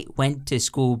I went to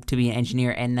school to be an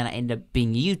engineer and then I ended up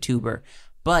being a YouTuber.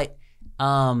 But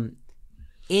in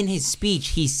his speech,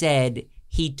 he said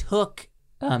he took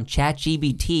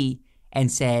ChatGPT and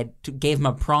gave him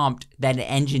a prompt that an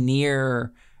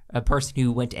engineer, a person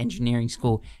who went to engineering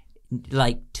school,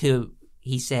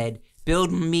 he said, build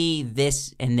me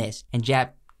this and this. And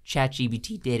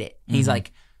ChatGPT did it. And he's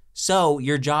like, so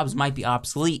your jobs might be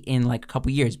obsolete in like a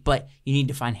couple years, but you need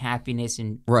to find happiness.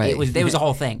 And right. It was a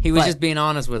whole thing. He was just being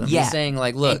honest with him. Yeah. He's saying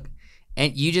like, look,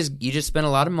 and you just spent a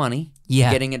lot of money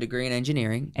getting a degree in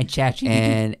engineering. And ChatGPT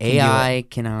and AI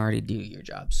can already do your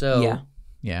job. So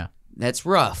yeah. That's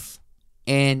rough.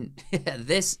 And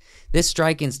this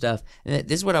striking stuff,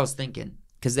 this is what I was thinking,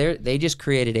 because they just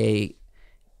created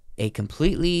a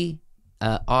completely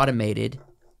automated,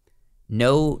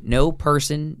 no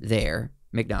person there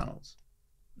McDonald's.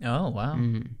 Oh wow!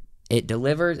 Mm-hmm. It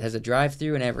delivers, has a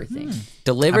drive-through and everything.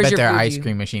 Delivers I bet your their food ice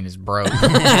cream machine is broken.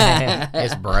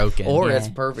 It's broken, or it's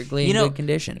perfectly in good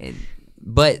condition.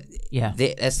 But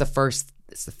that's the first.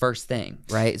 It's the first thing,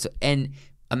 right? So, and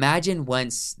imagine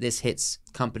once this hits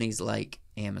companies like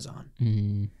Amazon.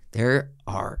 There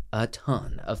are a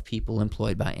ton of people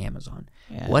employed by Amazon.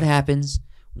 Yeah. What happens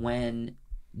when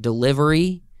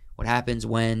delivery? What happens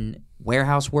when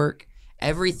warehouse work?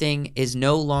 Everything is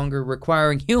no longer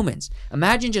requiring humans.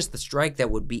 Imagine just the strike that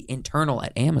would be internal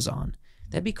at Amazon.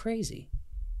 That'd be crazy.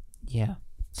 Yeah.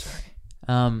 Sorry.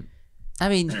 I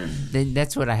mean,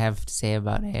 that's what I have to say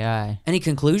about AI. Any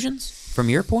conclusions from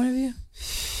your point of view?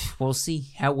 We'll see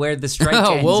where the strike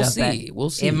ends we'll up see. at. We'll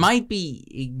see. It might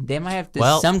be. They might have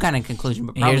some kind of conclusion,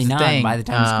 but probably not by the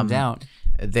time this comes out.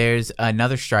 There's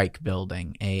another strike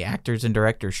building, a actors and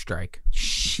directors strike.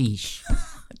 Sheesh.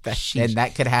 And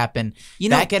that could happen.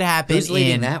 That could happen. Who's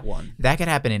leading that one? That could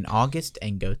happen in August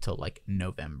and go till like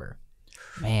November.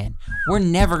 Man, we're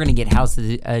never gonna get House of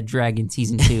the Dragon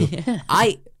season 2.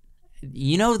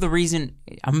 You know the reason?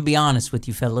 I'm gonna be honest with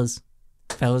you, fellas,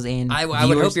 and I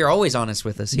would hope you're always honest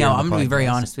with us. No, I'm gonna be very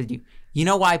honest with you. You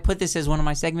know why I put this as one of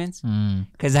my segments?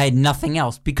 Because I had nothing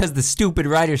else. Because the stupid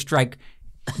writer's strike.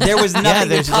 There was nothing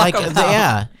to talk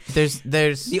about. There's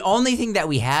the only thing that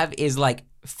we have is like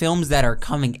films that are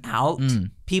coming out.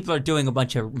 People are doing a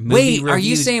bunch of movie reviews. Are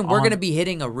you saying we're going to be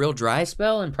hitting a real dry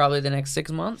spell in probably the next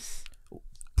 6 months?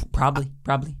 Probably.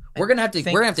 We're going to have to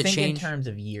think change in terms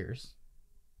of years.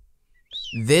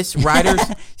 This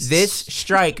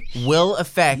strike will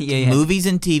affect movies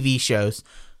and TV shows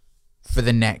for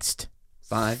the next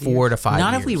 4 to 5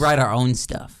 Not years. if we write our own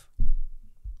stuff.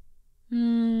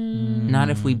 Not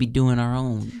if we be doing our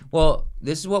own. Well,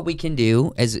 this is what we can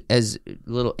do as a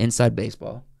little inside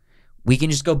baseball. We can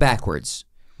just go backwards.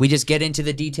 We just get into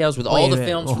the details with all the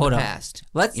films from the past.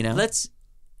 Let's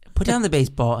put down the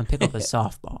baseball and pick up a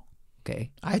softball.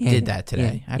 Okay. I did that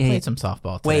today. I played some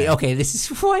softball today. Wait, okay, this is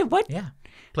what? Yeah.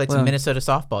 Played some Minnesota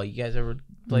softball. You guys ever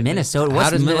played Minnesota? How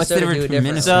does what's the Minnesota difference do it between different?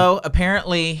 Minnesota? So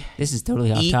apparently, This is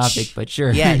totally off topic, but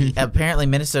sure. yeah. Apparently,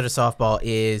 Minnesota softball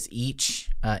is each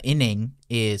inning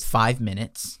is 5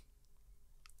 minutes.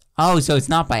 Oh, so it's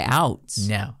not by outs.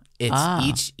 No,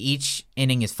 it's each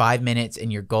inning is 5 minutes,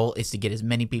 and your goal is to get as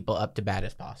many people up to bat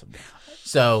as possible.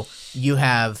 So you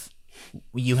have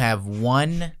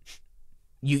one.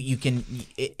 You can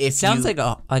if Sounds you,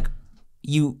 like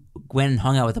you went and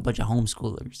hung out with a bunch of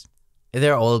homeschoolers.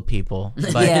 they're old people,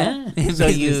 but Yeah. So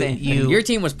Basically Your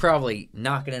team was probably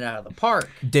knocking it out of the park.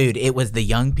 dude, it was the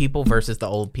young people versus the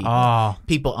old people. Oh.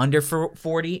 People under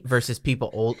 40 versus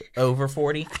people over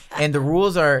 40, and the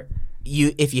rules are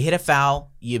if you hit a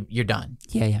foul, you're done.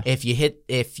 Yeah. If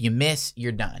you miss,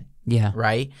 you're done. Yeah.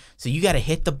 Right? So you got to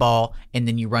hit the ball, and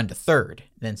then you run to third,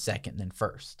 then second, then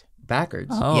first. Backwards.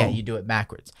 Oh. Yeah, you do it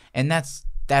backwards. And that's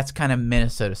kind of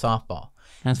Minnesota softball.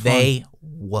 That's fun. They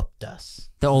whooped us.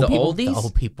 The old The people. oldies? The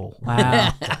old people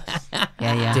Wow.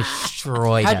 Yeah.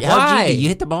 destroyed us. How'd you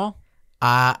hit the ball?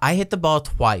 I hit the ball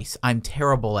twice. I'm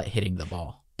terrible at hitting the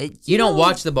ball. You don't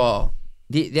watch the ball.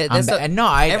 I've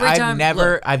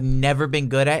never been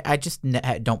good at. I just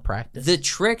don't practice. The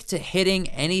trick to hitting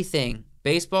anything,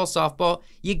 baseball, softball,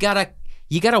 you gotta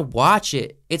watch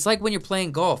it. It's like when you're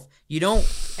playing golf. You don't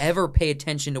ever pay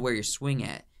attention to where you swing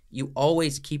at. You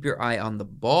always keep your eye on the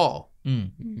ball.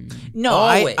 No,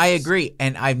 Always. I agree,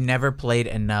 and I've never played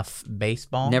enough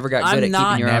baseball. Never got I'm good at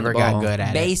not- keeping your eye on the Never ball. got good at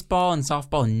it. Baseball and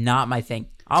softball, not my thing.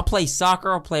 I'll play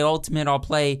soccer. I'll play ultimate. I'll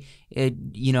play,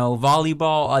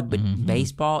 volleyball. But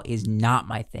baseball is not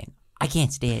my thing. I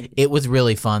can't stand it. It was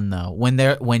really fun though.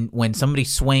 When somebody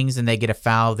swings and they get a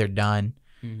foul, they're done.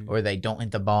 Or they don't hit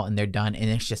the ball and they're done, and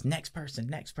it's just next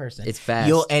person. It's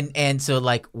fast. And so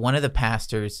like one of the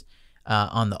pastors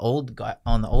on the old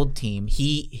team,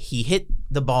 he hit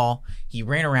the ball, he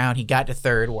ran around, he got to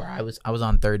third where I was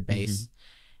on third base,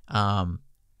 and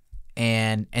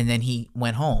then he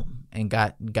went home and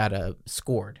got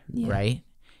scored, right?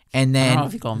 And then I don't know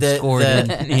if you call him scored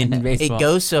in baseball. it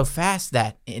goes so fast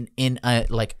that in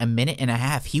like a minute and a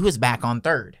half, he was back on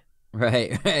third.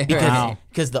 Right.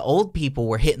 Because the old people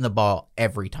were hitting the ball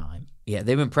every time. Yeah,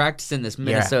 they've been practicing this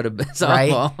Minnesota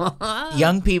Right? softball.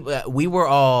 Young people, we were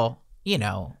all,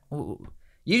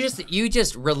 You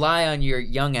just rely on your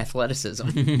young athleticism,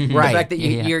 Right. The fact that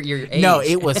you're age. no,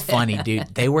 it was funny,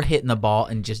 dude. They were hitting the ball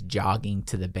and just jogging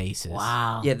to the bases.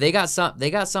 Wow. Yeah, they got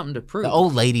something to prove. The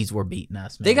old ladies were beating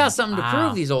us, man. They got something to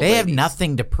prove. These old They have ladies.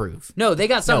 nothing to prove. No, they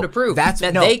got something No, to prove. that's-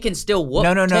 that no. they can still whoop.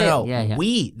 No. tail. Yeah.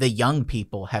 We, the young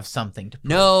people, have something to prove.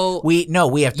 No,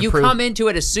 we have to you prove. come into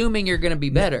it assuming you're going to be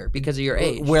better because of your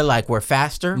age. We're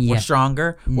faster, Yeah. we're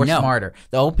stronger, we're No. smarter.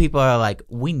 The old people are like,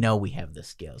 we know we have the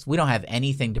skills. We don't have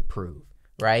anything to prove,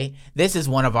 right? This is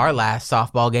one of our last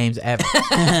softball games ever.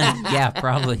 Yeah,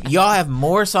 probably. Y'all have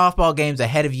more softball games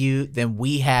ahead of you than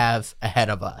we have ahead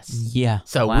of us. Yeah.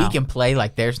 So Wow. we can play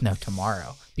like there's no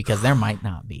tomorrow because there might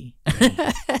not be.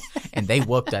 And they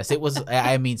whooped us. It was,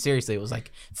 seriously, it was like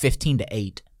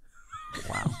 15-8.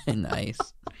 Wow, nice.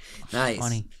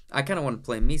 Funny. I kind of want to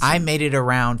play me. Some. I made it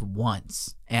around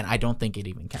once, and I don't think it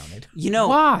even counted.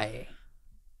 Why?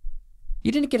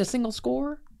 You didn't get a single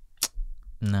score?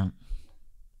 No.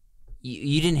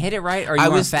 You didn't hit it right, or you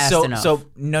weren't fast enough? So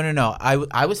no.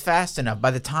 I was fast enough.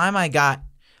 By the time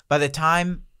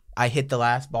I hit the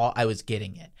last ball, I was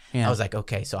getting it. Yeah. I was like,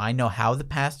 okay, so I know how the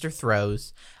pastor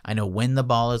throws. I know when the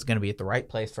ball is going to be at the right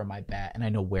place for my bat, and I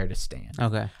know where to stand.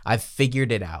 Okay. I've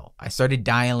figured it out. I started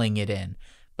dialing it in,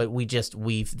 but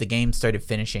the game started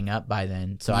finishing up by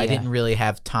then, so I Yeah. didn't really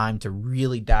have time to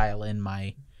really dial in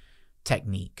my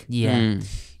technique. Yeah.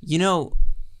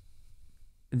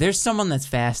 There's someone that's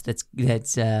fast. He's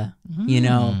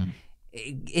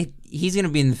gonna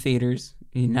be in the theaters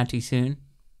not too soon.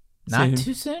 Not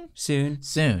too soon?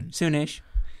 Soonish.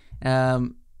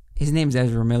 His name's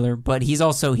Ezra Miller, but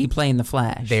he playing the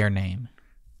Flash. Their name.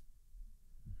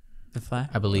 The Flash.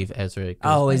 I believe Ezra.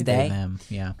 Is they? they? Them.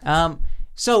 Yeah.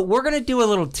 So we're gonna do a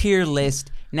little tier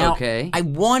list now. Okay. I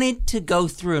wanted to go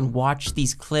through and watch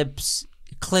these clips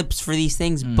for these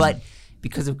things, but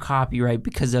because of copyright,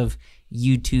 because of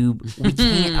YouTube, we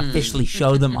can't officially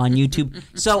show them on YouTube.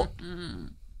 So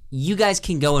you guys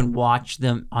can go and watch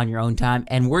them on your own time,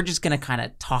 and we're just gonna kind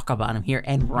of talk about them here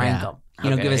and rank them.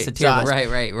 give us a tier list.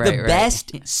 Right. The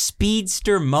best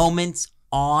speedster moments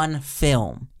on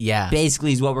film. Yeah.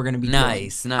 Basically is what we're going to be doing.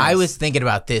 Nice. I was thinking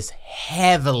about this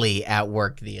heavily at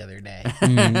work the other day.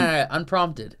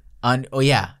 Unprompted. I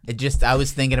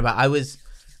was thinking about,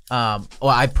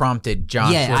 I prompted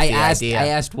Josh with the idea. I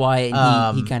asked why,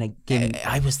 and he kind of gave me.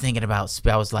 I was thinking about,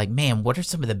 I was like, man, what are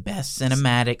some of the best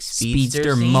cinematic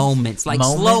speedster scenes? moments? Like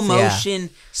slow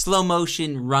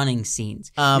motion running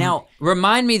scenes. Now,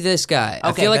 remind me this guy.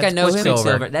 I feel like I know him.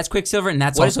 Quicksilver. That's Quicksilver, and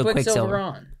that's also Quicksilver.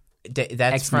 On? That's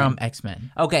X-Men. from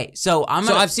X-Men. Okay, so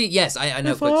I've seen. Yes, I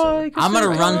know Quicksilver. I'm gonna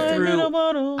run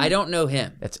through. I don't know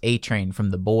him. That's A-Train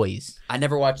from The Boys. I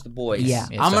never watched The Boys. Yeah,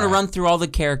 I'm gonna run through all the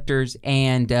characters,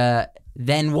 and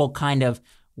then we'll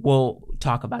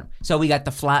talk about them. So we got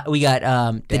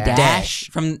the Dash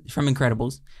from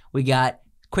Incredibles. We got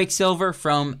Quicksilver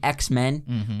from X-Men.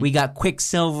 Mm-hmm. We got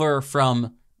Quicksilver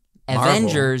from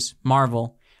Avengers,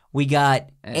 Marvel. We got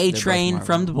A-Train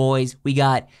from The Boys. We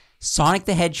got Sonic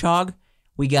the Hedgehog.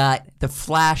 We got the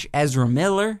Flash, Ezra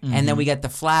Miller, and then we got the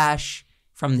Flash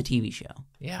from the TV show.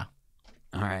 Yeah.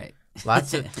 All right.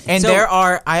 Lots of, and there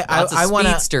are. I want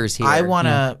speedsters here. I want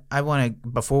to.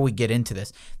 Before we get into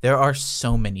this, there are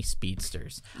so many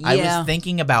speedsters. Yeah. I was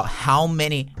thinking about how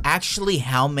many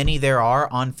there are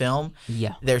on film.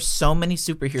 Yeah. There's so many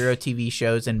superhero TV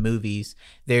shows and movies.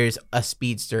 There's a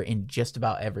speedster in just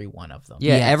about every one of them.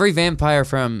 Yeah, every vampire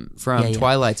from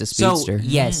Twilight's a speedster. So,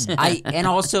 yes, and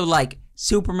also like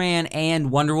Superman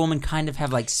and Wonder Woman kind of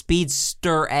have like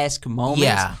speedster-esque moments.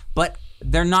 Yeah. But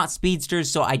they're not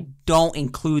speedsters, so I don't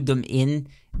include them in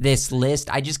this list.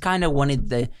 I just kind of wanted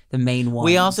the main ones.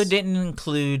 We also didn't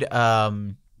include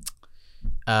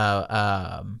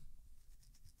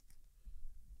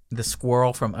the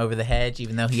squirrel from Over the Hedge,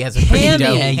 even though he has a pretty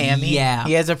dope Hammy. Yeah.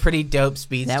 He has a pretty dope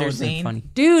speedster that was scene. funny.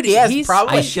 Dude, He has he's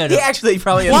probably. I should've. He actually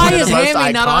probably is Why one of is the most Hammy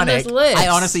iconic. not on this list? I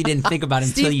honestly didn't think about it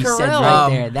until Steve you said Carell. right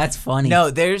there. That's funny.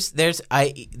 No, there's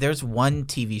one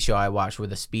TV show I watched where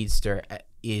the speedster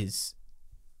is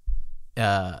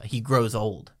he grows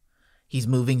old. He's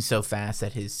moving so fast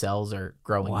that his cells are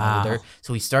growing older.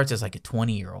 So he starts as like a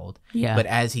 20-year-old. Yeah. But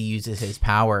as he uses his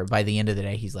power, by the end of the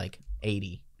day, he's like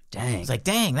 80. Dang. It's like,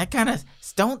 dang, that kind of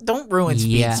don't ruin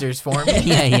speedsters for me.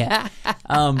 yeah.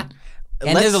 And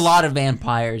there's a lot of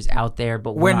vampires out there,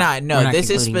 but we're not. No, this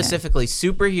is concluding that. specifically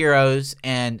superheroes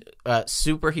and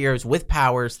superheroes with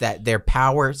powers that their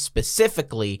power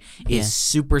specifically is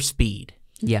super speed.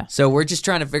 Yeah. So we're just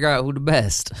trying to figure out who the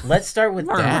best. Let's start with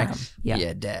Dash.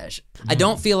 Yeah. Dash. I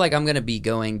don't feel like I'm going to be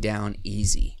going down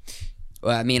easy.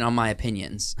 Well, I mean, on my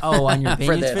opinions. Oh, on your opinions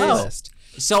for for this this? list.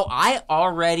 So I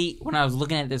already, when I was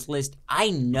looking at this list,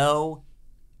 I know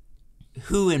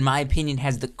who, in my opinion,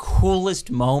 has the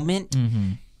coolest moment.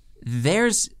 Mm-hmm.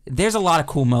 There's a lot of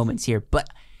cool moments here, but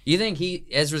You think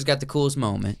Ezra's got the coolest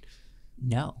moment?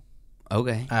 no.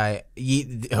 Okay.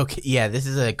 Okay. Yeah, this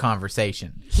is a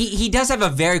conversation. He does have a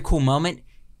very cool moment.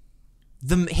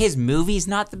 His movie's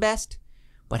not the best,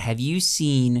 but have you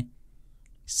seen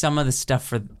some of the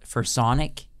stuff for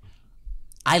Sonic?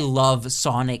 I love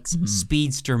Sonic's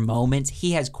speedster moments.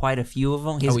 He has quite a few of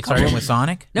them. Are we starting with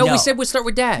Sonic? No, No. we said we'd start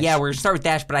with Dash. Yeah, we're going to start with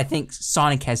Dash, but I think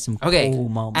Sonic has some cool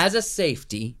moments. As a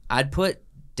safety, I'd put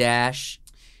Dash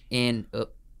in...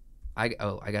 I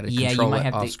got to control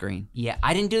it off screen. Yeah,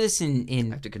 I didn't do this in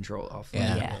I have to control it off.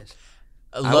 Yeah.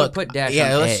 I would put Dash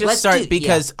on let's A. just Let's start do-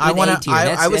 because yeah, I with want A to. tier. I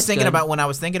That's was thinking good. about when I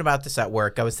was thinking about this at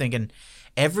work. I was thinking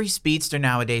every speedster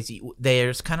nowadays,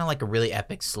 there's kind of like a really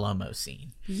epic slow mo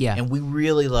scene. Yeah. And we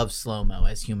really love slow mo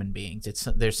as human beings.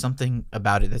 There's something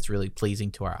about it that's really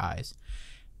pleasing to our eyes.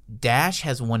 Dash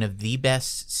has one of the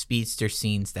best speedster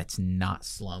scenes that's not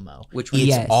slow mo. Which one? It's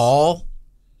Yes. all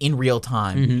in real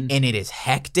time, Mhm. and it is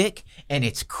hectic, and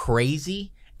it's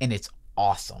crazy, and it's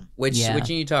awesome. Which Yeah. are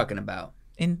you talking about?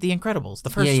 In The Incredibles, the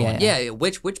first Yeah, one, Yeah,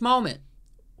 which moment?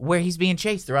 where he's being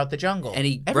chased throughout the jungle, And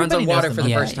he Everybody runs on knows water the for the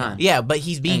moment. first time. Yeah, but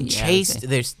he's being Yeah, I would chased.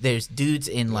 say. There's dudes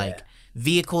in like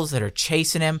vehicles that are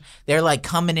chasing him. They're like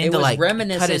coming in to was like cut his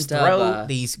reminiscent throat. of,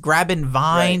 He's grabbing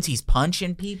vines. He's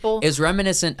punching people. It was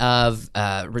reminiscent of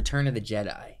Return of the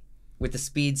Jedi with the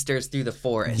speedsters through the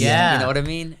forest. Yeah. You know what I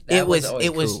mean? It always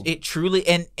cool. truly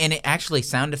and it actually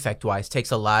sound effect wise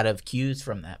takes a lot of cues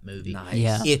from that movie. Nice.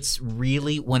 Yeah. It's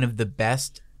really one of the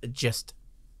best just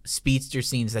speedster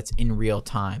scenes that's in real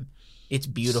time. It's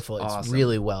beautiful. It's awesome.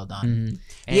 really well done.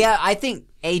 And- Yeah, I think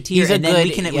A tier, He's a and then we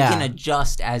good- can yeah.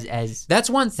 adjust as That's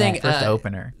one thing. First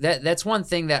opener. That's one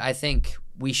thing that I think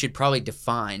we should probably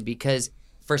define, because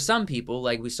for some people,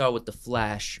 like we saw with the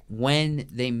Flash, when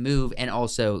they move, and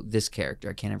also this character,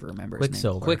 I can't ever remember his name.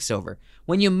 Quicksilver. Quicksilver.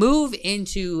 When you move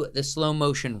into the slow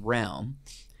motion realm,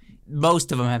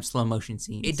 most of them have slow motion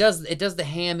scenes. It does the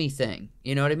hammy thing.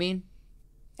 You know what I mean?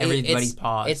 Everybody's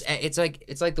paused. It's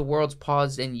like the world's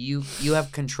paused and you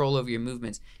have control over your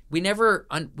movements. We never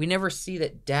see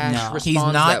that Dash responds he's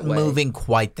not that way. moving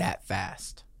quite that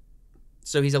fast.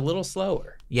 So he's a little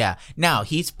slower. Yeah. Now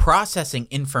he's processing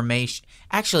information.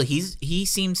 Actually, he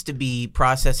seems to be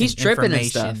processing. He's tripping and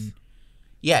information. stuff.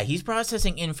 Yeah, he's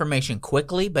processing information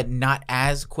quickly, but not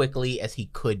as quickly as he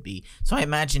could be. So I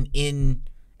imagine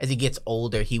as he gets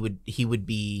older, he would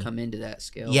be Come into that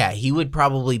skill. Yeah, he would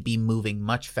probably be moving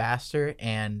much faster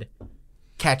and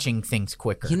catching things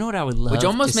quicker. You know what I would love? Which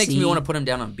almost to makes see? me want to put him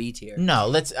down on B tier. No,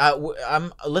 let's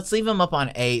leave him up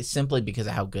on A simply because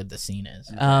of how good the scene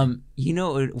is. You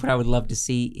know what I would love to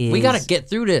see is We gotta get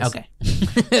through this. Okay.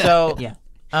 So Yeah.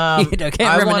 I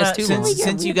reminisce wanna, too long.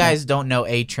 since you guys don't know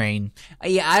A Train,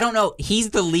 Yeah, I don't know. He's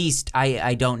the least.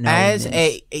 I don't know. as in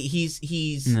a he's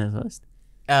this list.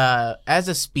 as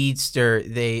a speedster,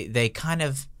 they kind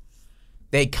of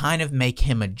make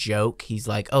him a joke. He's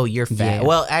like, "Oh, you're fat." Yeah.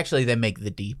 Well, actually, they make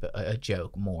the Deep a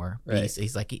joke more. Right.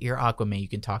 He's like, "You're Aquaman. You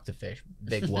can talk to fish."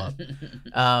 Big whoop.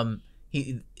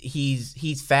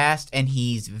 He's fast and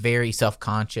he's very self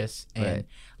conscious and Right.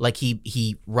 like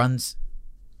he runs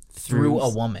through a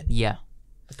woman, Yeah.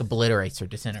 like obliterates her,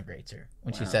 disintegrates her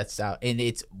when she sets out, and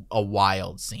it's a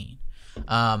wild scene.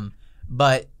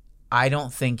 But I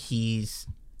don't think he's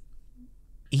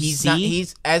not, C?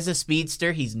 he's as a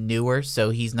speedster, he's newer, so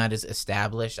he's not as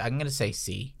established. I'm gonna say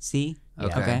C. See.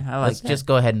 Okay. Okay. I like Let's that. just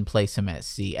go ahead and place him at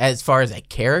C. As far as a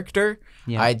character,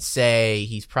 Yeah. I'd say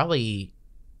he's probably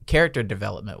character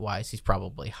development wise, he's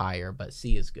probably higher, but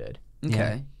C is good. Okay.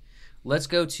 Yeah. Let's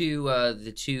go to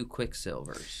the two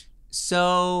Quicksilvers.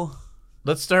 So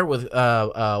Let's start with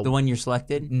the one you're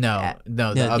selected. no, the the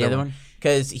other other one, one?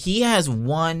 because he has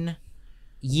one.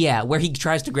 Yeah, where he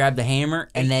tries to grab the hammer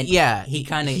and then he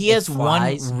kind of he has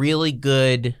one really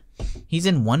good. He's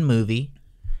in one movie.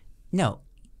 No,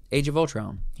 Age of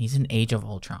Ultron. He's in Age of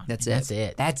Ultron. That's and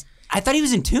it. That's it. I thought he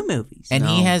was in 2 movies. And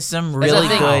he No. has some That's the really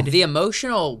thing, good. The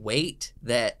emotional weight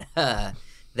that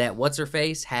that what's her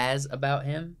face has about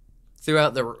him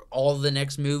throughout all the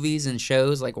next movies and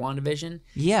shows like WandaVision.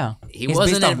 Yeah, He It's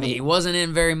wasn't based in, off- he wasn't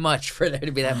in very much for there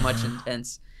to be that much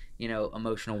intense,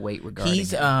 emotional weight regarding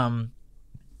him.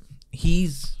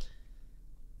 He's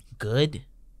good.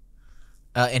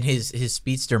 And his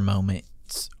speedster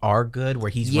moments are good, where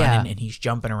he's Yeah. running and he's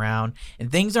jumping around,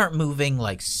 and things aren't moving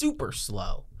like super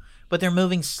slow, but they're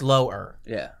moving slower.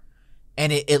 Yeah.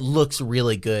 And it looks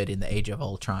really good in the Age of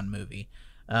Ultron movie.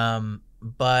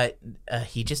 But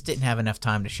he just didn't have enough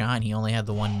time to shine. He only had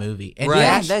the one movie. And Right.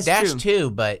 Yeah, that's Dash true.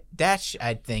 too, but Dash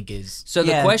I think is So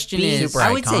Yeah, the question B, is, super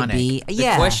I would iconic. say B. the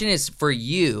Yeah, question is for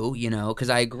you, because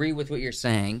I agree with what you're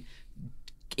saying.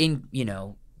 In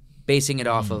basing it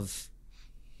off of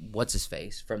what's his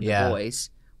face from The Yeah. Voice,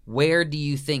 where do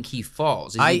you think he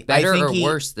falls? Is I he better think or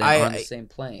worse than on the same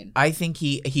plane? I think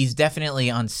he's definitely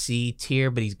on C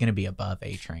tier, but he's going to be above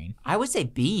A Train. I would say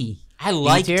B. I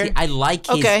like tier? I like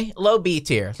his. Okay, low B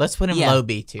tier. Let's put him Yeah. low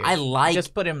B tier. I like.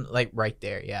 Just put him like right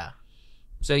there. Yeah,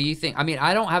 So you think? I mean,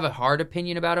 I don't have a hard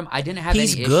opinion about him. I didn't have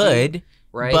he's any good, issue,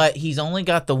 right? but he's only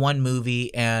got the one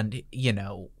movie and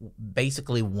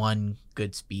basically one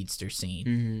good speedster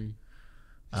scene.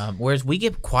 Mhm. Whereas we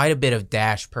get quite a bit of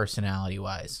Dash personality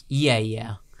wise.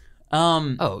 Yeah.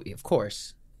 oh, of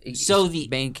course. So He's the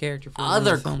main character for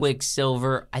other the film.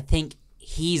 Quicksilver, I think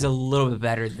he's a little bit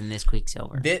better than this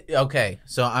Quicksilver. Okay,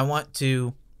 so I want.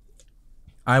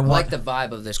 I like the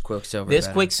vibe of this Quicksilver. This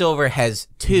better. Quicksilver has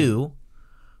two.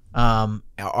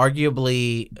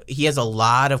 Arguably, he has a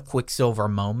lot of Quicksilver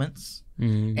moments,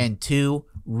 and two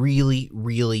really,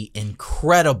 really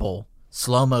incredible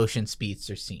slow motion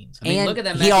speedster scenes. I mean, and look at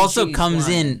that mac he and also cheese comes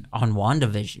flying. in on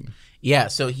WandaVision. Yeah,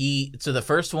 so the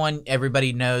first one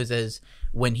everybody knows as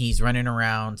when he's running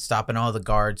around stopping all the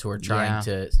guards who are trying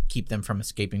to keep them from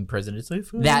escaping prison. It's like,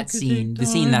 That scene, the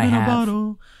scene that I have,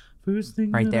 first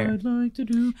thing right that there. I'd like to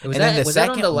do. Was, And then that, the was that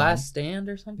on second The one- Last Stand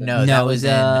or something? No, that was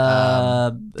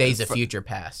in Days of fr- Future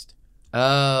Past.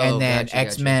 Oh, And then gotcha.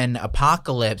 X-Men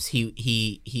Apocalypse,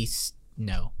 he's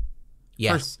no.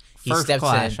 Yes. He First steps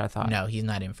Class, in. I thought. No, he's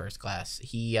not in First Class.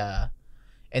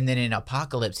 And then in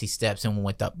Apocalypse he steps in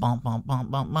with the bump bump bump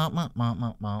bump bump bump bump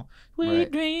bump bump. Sweet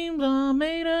Right. dreams are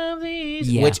made of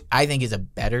these. Yeah. Which I think is a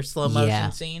better slow motion Yeah.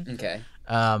 scene. Okay.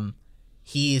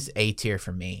 He's A tier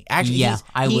for me. Actually, Yeah,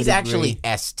 I would he's actually agree.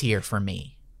 S tier for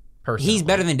me. Personally. He's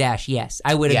better than Dash. Yes,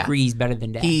 I would Yeah. agree. He's better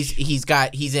than Dash. He's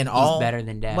in all. He's better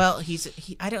than Dash. Well,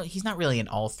 he's not really in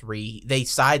all three. They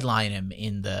sideline him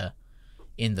in the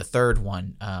third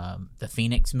one, the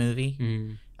Phoenix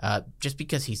movie. Just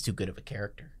because he's too good of a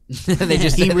character.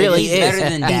 He really is better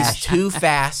than Dash. He's too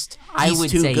fast. I would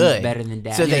too say good. he's better than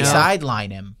Dash. So they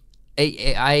sideline him.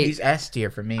 He's S tier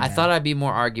for me. I thought I'd be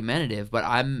more argumentative, but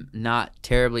I'm not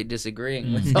terribly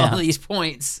disagreeing with all these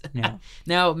points. No.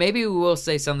 Now, maybe we will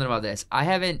say something about this.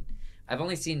 I've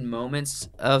only seen moments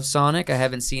of Sonic. I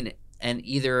haven't seen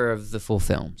either of the full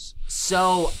films.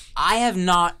 So I have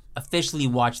not officially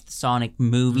watched the Sonic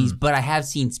movies, but I have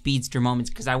seen speedster moments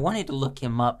because I wanted to look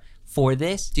him up for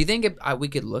this. Do you think we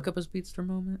could look up a speedster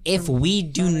moment? If we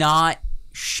do not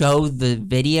show the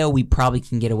video, we probably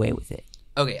can get away with it.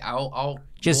 Okay, I'll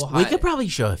we could probably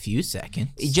show a few seconds.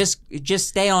 Just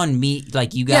stay on me,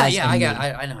 like you guys. Yeah, I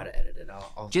know how to edit it.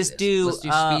 I'll just let's do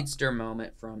speedster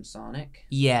moment from Sonic.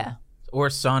 Yeah, or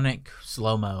Sonic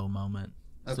slow-mo moment.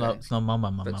 Okay. Slow-mo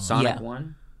moment. But Sonic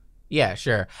 1? Yeah,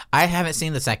 sure. I haven't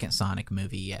seen the second Sonic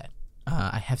movie yet.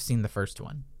 I have seen the first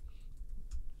one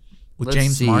with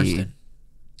James Marsden.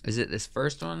 Is it this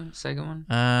first one? Second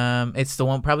one? It's the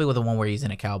one, probably with the one where he's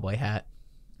in a cowboy hat.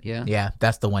 Yeah. Yeah,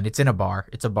 that's the one. It's in a bar.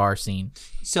 It's a bar scene.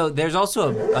 So there's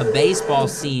also a baseball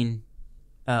scene.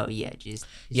 Oh yeah,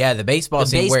 the baseball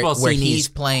scene where he's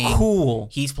playing cool.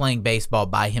 He's playing baseball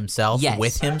by himself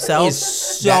with himself. Is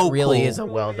so that really cool. is a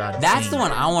well done. That's scene. the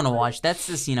one I want to watch. That's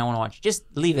the scene I want to watch. Just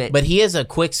leave it. But he has a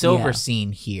Quicksilver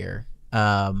scene here.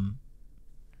 Here,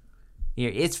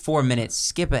 it's 4 minutes.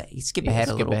 Skip ahead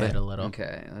a little bit.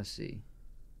 Okay, let's see.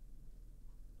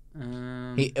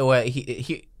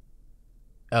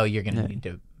 You're gonna need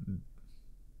to.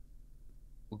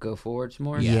 We'll go forwards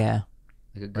more. Yeah.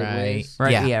 Like a good ways.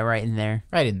 Right. Yeah. Right in there.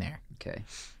 Right in there. Okay.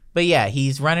 But yeah,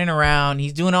 he's running around.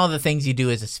 He's doing all the things you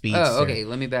do as a speedster. Oh, okay.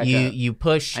 Let me back up. You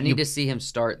push. I need to see him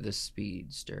start the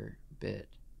speedster bit.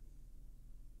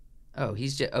 Oh,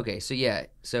 he's just okay. So yeah,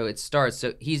 so it starts.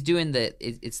 So he's doing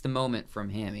it's the moment from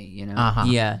Hammy, you know.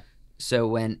 Yeah. So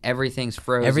when everything's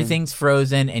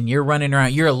frozen, and you're running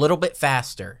around, you're a little bit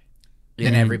faster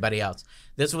than everybody else.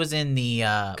 This was in the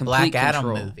Black Adam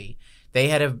movie. They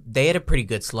had a pretty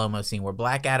good slow-mo scene where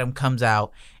Black Adam comes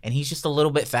out and he's just a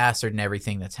little bit faster than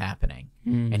everything that's happening.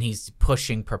 And he's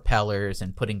pushing propellers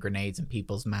and putting grenades in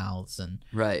people's mouths and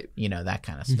that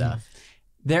kind of stuff.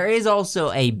 There is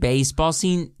also a baseball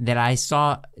scene that I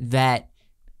saw that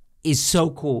is so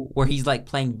cool where he's like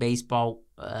playing baseball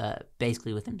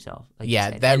basically with himself. Like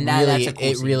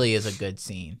it really is a good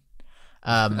scene.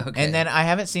 And then I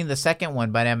haven't seen the second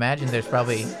one, but I imagine there's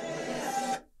probably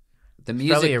the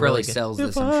music really sells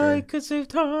this. I'm sure. I could save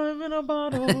time in a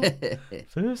bottle.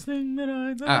 First thing that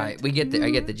I do. All right, I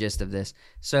get the gist of this.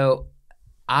 So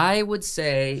I would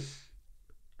say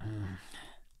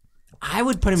I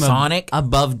would put him Sonic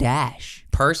above Dash.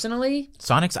 Personally,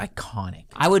 Sonic's iconic.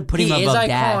 I would put him above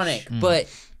Dash. He is iconic, but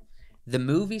the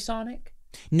movie Sonic?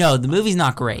 No, the movie's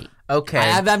not great. Okay.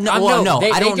 I don't know.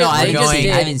 I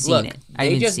haven't seen it.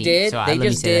 They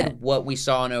just did what we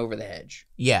saw in Over the Hedge.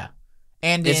 Yeah.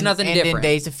 And it's nothing different. In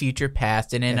Days of Future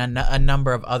Past and in a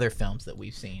number of other films that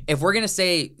we've seen. If we're going to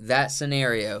say that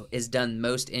scenario is done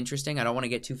most interesting, I don't want to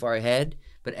get too far ahead,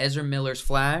 but Ezra Miller's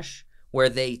Flash, where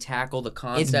they tackle the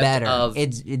concept of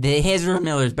Ezra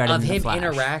Miller's better than the Flash. Of him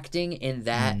interacting in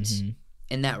that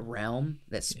in that realm,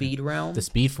 that speed realm. The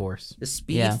Speed Force. The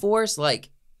Speed Force, like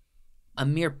a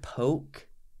mere poke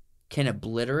can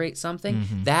obliterate something.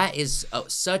 That is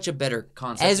such a better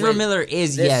concept. Ezra Miller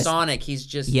is Sonic. He's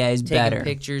just he's taking better.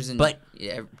 pictures and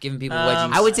giving people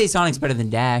wedgies. I would say Sonic's better than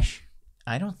Dash.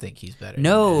 I don't think he's better.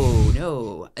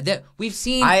 No. That we've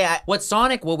seen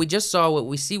what we just saw. What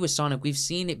we see with Sonic, we've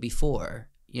seen it before.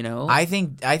 You know. I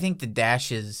think the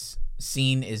Dash's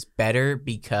scene is better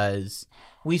because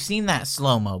we've seen that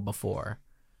slow mo before.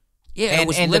 Yeah,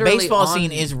 and the baseball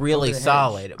scene is really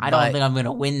solid. I don't think I'm going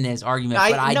to win this argument,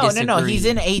 but I disagree. No. He's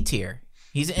in A tier.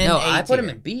 I put him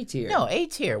in B tier. No, A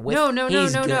tier. No.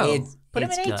 Put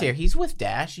him in A tier. He's with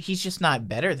Dash. He's just not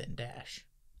better than Dash.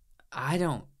 I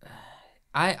don't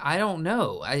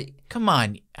know. Come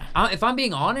on. If I'm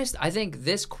being honest, I think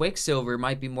this Quicksilver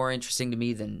might be more interesting to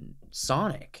me than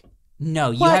Sonic.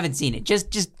 No, you haven't seen it.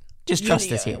 Just trust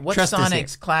us here. What's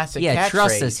Sonic's classic catchphrase?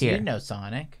 Trust us here. You know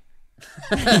Sonic.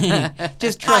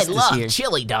 Just trust us here. I love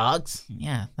chili dogs.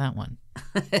 Yeah, that one.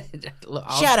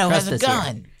 Shadow has a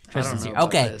gun. Trust us here.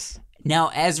 Okay.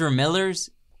 Now Ezra Miller's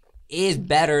is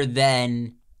better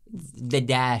than the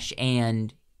Dash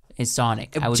and his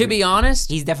Sonic. To be honest,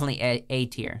 he's definitely A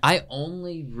tier. I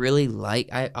only really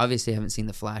I obviously haven't seen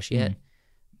The Flash yet,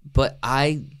 but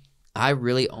I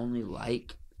really only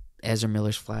like Ezra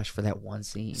Miller's Flash for that one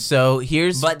scene.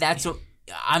 But that's what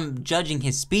I'm judging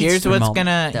his speech. Here's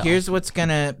what's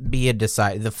gonna be a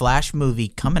decide. The Flash movie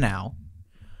coming out.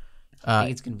 I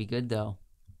think it's gonna be good though.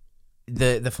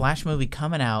 the Flash movie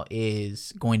coming out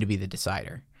is going to be the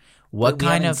decider. We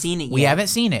haven't seen it yet. We haven't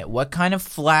seen it. What kind of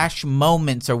Flash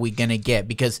moments are we going to get?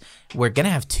 Because we're going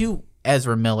to have 2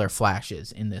 Ezra Miller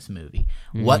Flashes in this movie.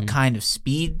 Mm-hmm. What kind of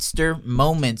speedster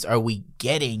moments are we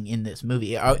getting in this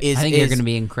movie? I think they're going to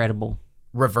be incredible.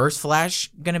 Reverse Flash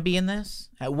going to be in this?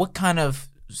 What kind of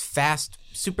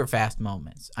super fast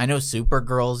moments? I know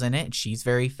Supergirl's in it. She's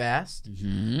very fast.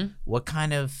 Mm-hmm. What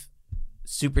kind of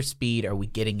super speed are we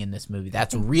getting in this movie?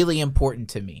 That's really important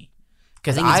to me.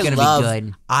 Because I think it's going to be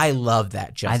good. I love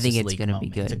that Justice League. I think it's going to be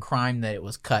good. It's a crime that it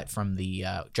was cut from the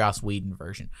Joss Whedon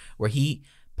version, where he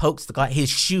pokes the glass. His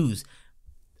shoes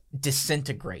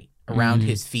disintegrate around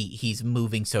his feet. He's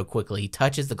moving so quickly. He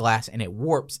touches the glass and it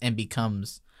warps and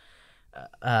becomes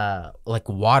like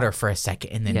water for a second,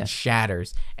 and then it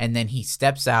shatters. And then he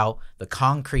steps out. The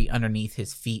concrete underneath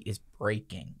his feet is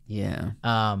breaking. Yeah.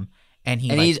 And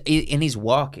he's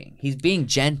walking. He's being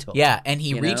gentle. Yeah, and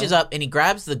he reaches up and he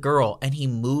grabs the girl and he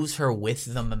moves her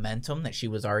with the momentum that she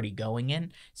was already going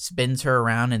in, spins her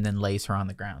around, and then lays her on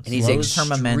the ground. And he's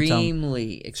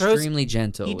extremely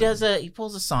gentle. He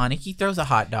pulls a Sonic. He throws a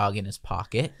hot dog in his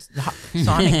pocket.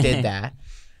 Sonic did that.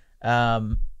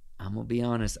 I'm gonna be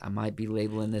honest. I might be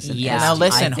labeling this. Now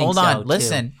listen. Hold on.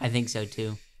 Listen. I think so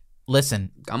too. Listen.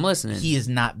 I'm listening. He is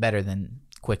not better than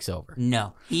Quicksilver.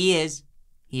 No, he is.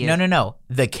 No.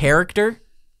 The character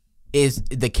is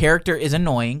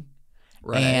annoying,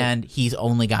 right? And he's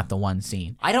only got the one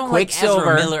scene. I don't like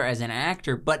Ezra Miller as an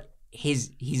actor, but he's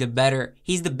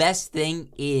the best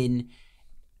thing in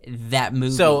that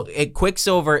movie. So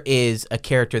Quicksilver is a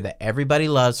character that everybody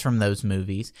loves from those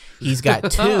movies. He's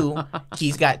got two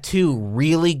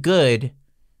really good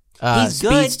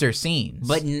speedster scenes.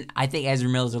 But I think Ezra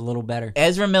Miller's a little better.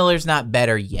 Ezra Miller's not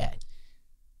better yet.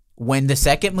 When the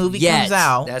second movie comes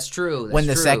out, that's true. When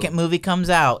the second movie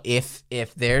comes out, if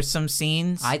there's some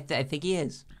scenes, I think he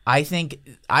is. I think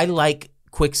I like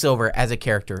Quicksilver as a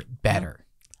character better.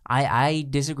 I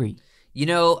disagree.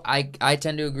 I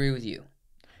tend to agree with you.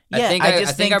 Yeah, I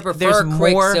think I prefer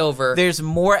Quicksilver. There's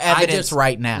more evidence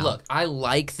right now. Look, I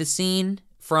like the scene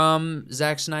from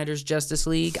Zack Snyder's Justice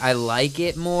League. I like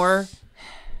it more.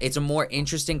 It's a more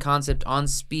interesting concept on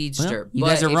Speedster. Well, you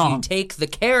guys are wrong. If you take the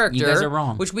character, you guys are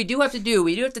wrong. Which we do have to do.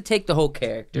 We do have to take the whole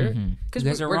character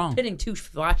because we're pitting 2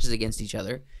 Flashes against each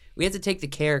other. We have to take the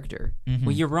character. Mm-hmm.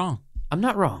 Well, you're wrong. I'm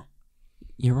not wrong.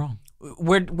 You're wrong.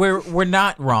 We're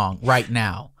not wrong right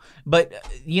now. But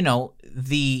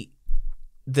the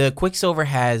Quicksilver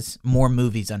has more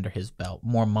movies under his belt,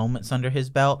 more moments under his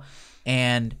belt,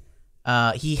 and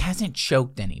he hasn't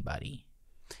choked anybody.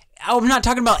 I'm not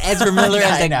talking about Ezra Miller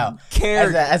as a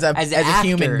character, as a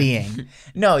human being.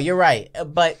 No, you're right,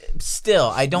 but still,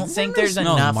 I don't think there's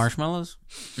enough marshmallows.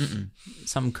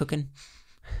 Something cooking.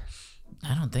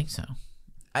 I don't think so.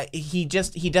 He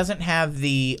doesn't have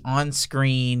the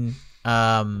on-screen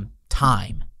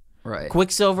time. Right.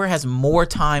 Quicksilver has more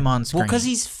time on screen. Well, because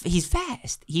he's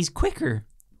fast. He's quicker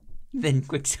than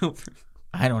Quicksilver.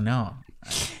 I don't know.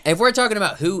 If we're talking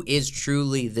about who is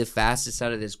truly the fastest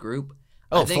out of this group.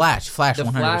 Flash,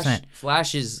 100%.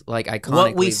 Flash is like iconically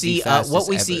what we see ever.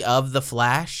 of the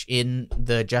Flash in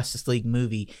the Justice League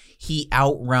movie, he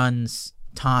outruns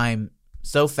time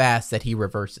so fast that he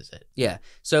reverses it. Yeah.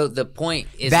 So the point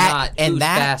is not who's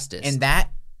fastest. And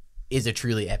that is a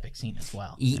truly epic scene as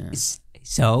well.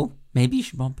 So maybe you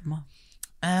should bump him up.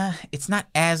 It's not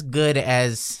as good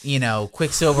as,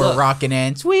 Quicksilver rocking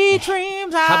in Sweet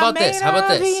Dreams. How about this?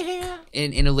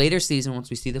 In a later season, once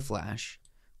we see the Flash,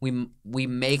 we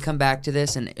may come back to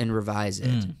this and revise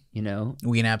it. We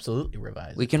can absolutely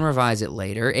revise it. We can revise it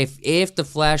later if the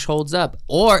Flash holds up,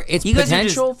 or it's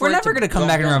potential. We're never going to come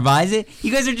back and revise it.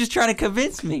 You guys are just trying to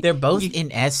convince me. They're both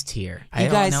in S tier. I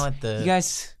don't know what the. You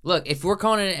guys, look, if we're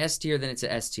calling it an S tier, then it's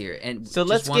an S tier, and so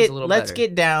let's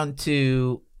get down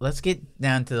to the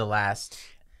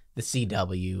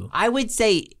CW. I would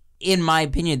say, in my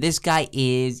opinion, this guy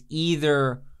is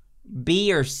either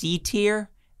B or C tier.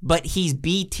 But he's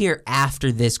B tier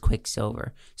after this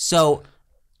Quicksilver. So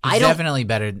he's definitely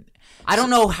better. I don't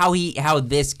know how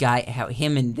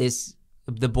him and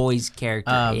the boy's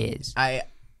character is.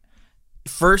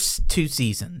 First 2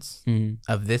 seasons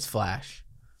of this Flash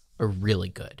are really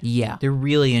good. Yeah. They're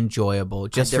really enjoyable.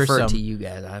 Just I for defer some to you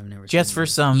guys. I've never just seen for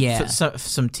some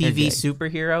TV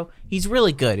superhero. He's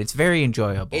really good. It's very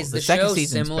enjoyable. Is the show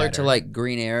similar to like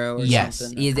Green Arrow or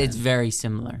something? Yes, it's very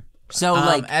similar. So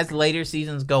as later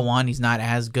seasons go on, he's not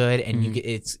as good, and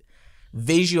it's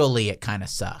visually it kind of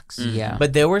sucks. Yeah,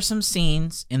 but there were some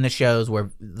scenes in the shows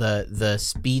where the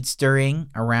speedstering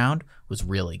around was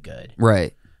really good.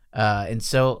 Right. And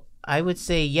so I would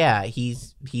say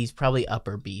he's probably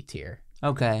upper B tier.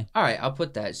 Okay. All right, I'll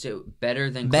put that. So better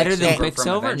than Quicksilver?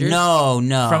 From Avengers?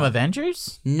 No. From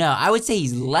Avengers? No, I would say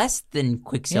he's less than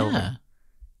Quicksilver.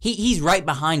 Yeah. He's right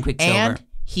behind Quicksilver. And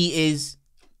he is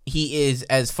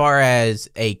as far as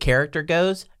a character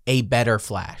goes, a better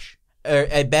Flash. Or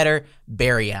a better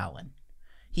Barry Allen.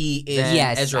 He is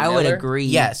yes, Ezra I would Miller? agree.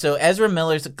 Yeah, so Ezra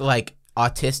Miller's like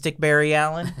autistic Barry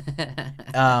Allen.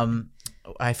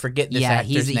 I forget this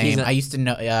actor's name. I used to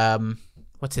know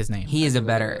what's his name? He is a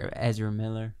better Ezra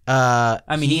Miller.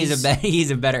 I mean, he's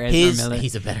a better Ezra Miller.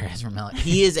 He's a better Ezra Miller.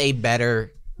 He is a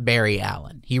better Barry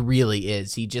Allen. He really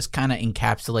is. He just kind of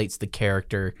encapsulates the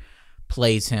character,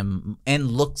 plays him, and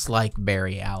looks like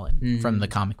Barry Allen from the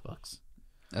comic books.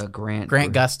 Grant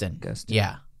Gustin.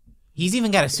 Yeah. He's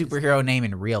even got a superhero name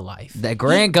in real life. That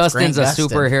Grant Gustin's a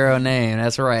superhero name.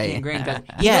 That's right. Yeah, Grant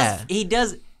Gustin. Yeah. He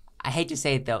does. I hate to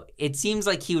say it though. It seems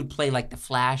like he would play like the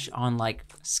Flash on like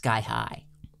Sky High.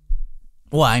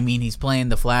 Well, I mean, he's playing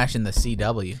the Flash in the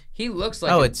CW. He looks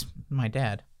like. It's my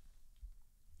dad.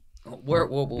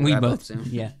 We'll wrap up soon.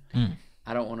 Yeah.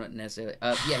 I don't want to necessarily.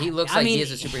 Yeah, he looks like he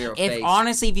has a superhero face.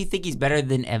 Honestly, if you think he's better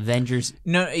than Avengers,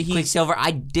 Quicksilver,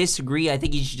 I disagree. I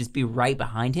think he should just be right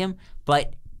behind him.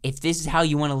 But if this is how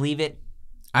you want to leave it,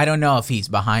 I don't know if he's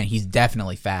behind. He's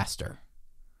definitely faster.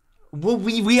 Well,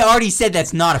 we already said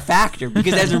that's not a factor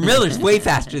because Ezra Miller's way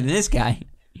faster than this guy.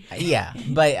 Yeah,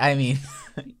 but I mean,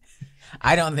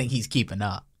 I don't think he's keeping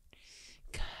up.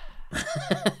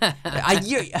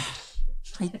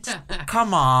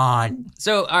 Come on.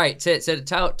 So, all right, so to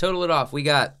total it off, we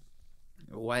got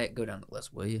Wyatt. Go down the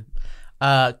list, will you?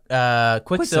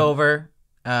 Quicksilver,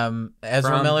 Ezra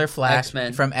From Miller, Flash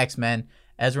X-Men. from X-Men,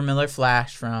 Ezra Miller,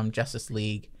 Flash from Justice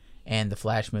League, and the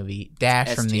Flash movie.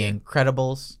 Dash from The S-tier.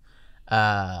 Incredibles.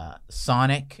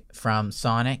 Sonic from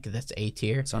Sonic. That's A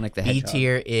tier. Sonic the B Hedgehog.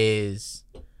 tier is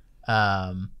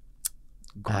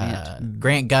Grant.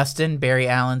 Grant Gustin, Barry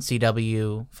Allen,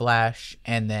 CW, Flash,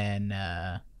 and then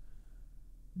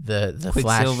the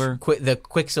Quicksilver. Flash, the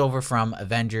Quicksilver from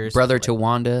Avengers, Brother to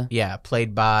Wanda. Yeah,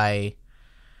 played by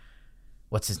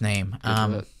what's his name?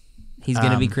 He's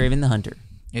going to be Kraven the Hunter.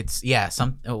 It's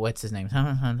what's his name?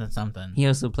 Something. He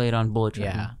also played on Bullet Train.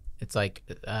 Yeah, it's like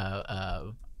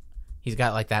he's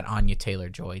got like that Anya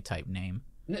Taylor-Joy type name.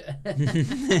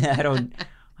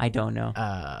 I don't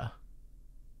know.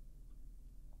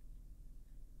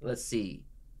 Let's see.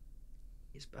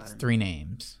 It's 3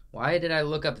 names. Why did I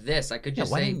look up this? I could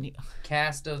just say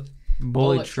cast of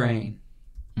Bullet Train.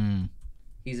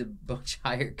 He's a much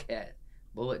higher cat.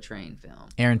 Bullet Train film.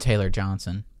 Aaron Taylor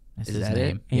Johnson. Is his that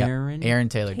name? it? Yep. Aaron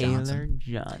Taylor Johnson.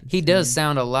 He does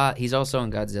sound a lot. He's also in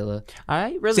Godzilla.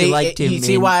 I really liked him. You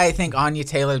see why I think Anya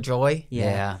Taylor-Joy?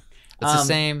 Yeah. It's the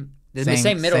same. The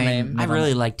same middle name. I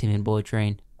really liked him in Bullet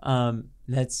Train.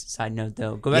 That's side note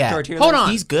though. Go back to our tier Hold list.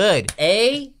 on. He's good.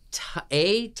 A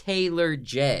Taylor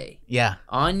J. Yeah.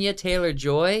 Anya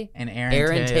Taylor-Joy. And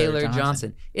Aaron Taylor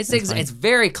Johnson. It's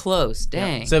very close.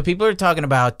 Dang. So people are talking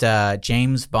about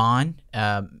James Bond.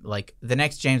 Like the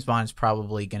next James Bond is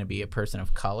probably going to be a person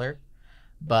of color.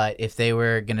 But if they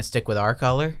were going to stick with our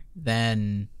color,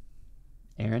 then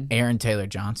Aaron Taylor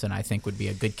Johnson, I think, would be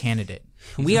a good candidate.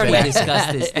 We already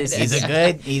discussed this. He's a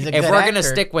good If we're going to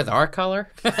stick with our color.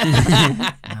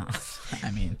 I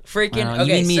mean, freaking you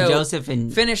okay. mean me, So Joseph,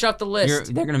 and finish off the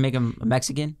list. they're gonna make him a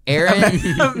Mexican. Aaron,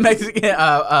 Mexican,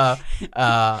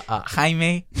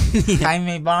 Jaime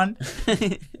Bond.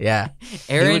 Yeah,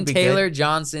 Aaron Taylor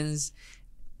Johnson's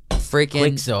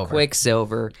freaking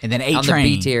Quicksilver, and then on the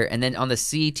B tier, and then on the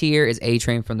C tier is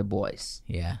A-Train from The Boys.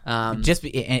 Yeah,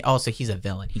 and also he's a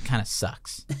villain. He kind of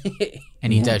sucks,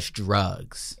 and he does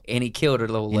drugs, and he killed a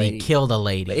little lady. He killed a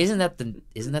lady. But isn't that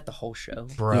the whole show,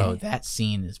 bro? Yeah. That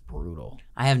scene is brutal.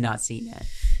 I have not seen that.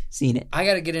 Seen it. I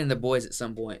got to get into The Boys at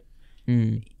some point.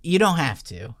 You don't have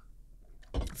to.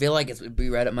 I feel like it would be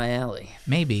right up my alley.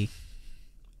 Maybe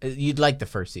you'd like the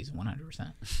first season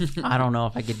 100%. I don't know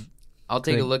if I could. I'll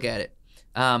take a look at it.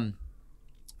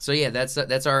 So yeah, that's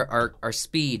our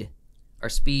speed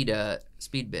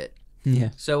bit. Yeah.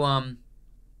 So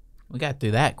we got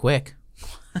through that quick.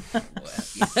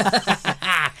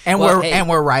 And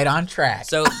we're right on track.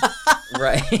 So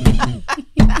right.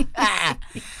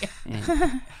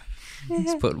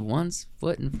 Just put one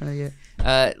foot in front of you.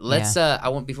 Let's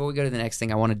before we go to the next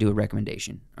thing, I want to do a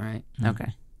recommendation. All right.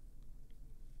 Okay.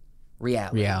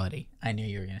 Reality. I knew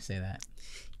you were gonna say that.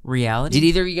 Reality. Did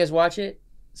either of you guys watch it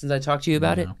since I talked to you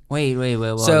about it? Wait.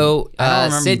 So I don't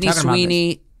remember Sydney you talking about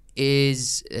Sweeney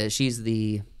is she's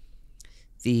the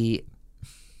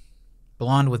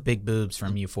blonde with big boobs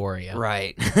from Euphoria.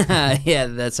 Right. Yeah,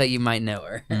 that's how you might know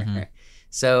her.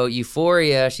 So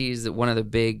Euphoria, she's one of the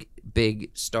big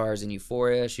stars in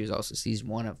Euphoria. She was also season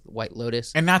 1 of White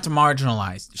Lotus. And not to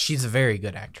marginalize, she's a very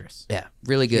good actress. Yeah,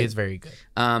 really good. She is very good.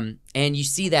 And you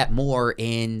see that more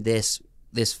in this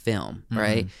film,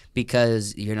 right?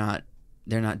 Because they're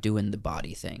not doing the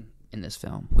body thing in this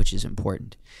film, which is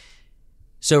important.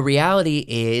 So Reality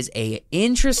is a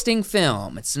interesting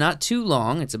film. It's not too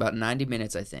long. It's about 90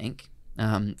 minutes, I think.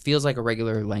 Feels like a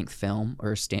regular length film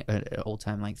or an old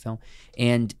time length film.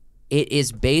 And it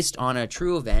is based on a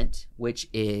true event, which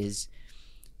is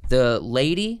the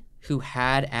lady who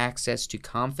had access to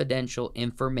confidential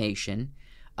information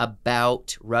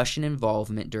about Russian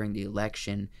involvement during the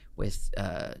election with,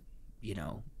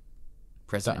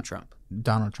 President Trump.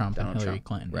 Donald Trump and Hillary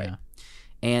Clinton. Right.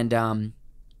 Yeah.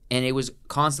 And it was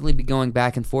constantly going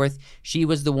back and forth. She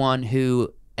was the one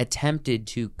who attempted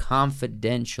to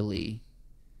confidentially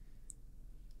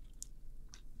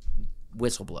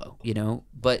whistleblow,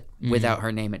 but without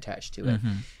her name attached to it.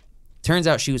 Turns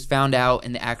out she was found out,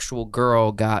 and the actual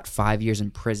girl got 5 years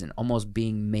in prison, almost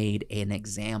being made an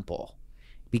example,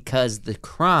 because the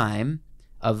crime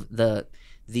of the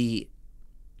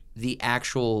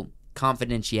actual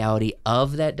confidentiality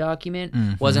of that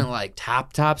document wasn't like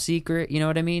top secret, you know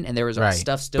what I mean? And there was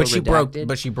stuff still redacted.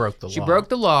 But she broke the law. She broke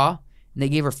the law, and they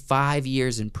gave her 5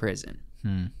 years in prison.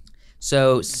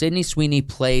 So Sydney Sweeney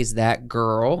plays that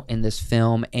girl in this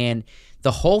film, and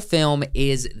the whole film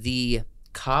is the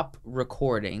cop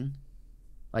recording,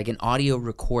 like an audio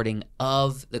recording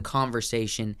of the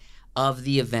conversation of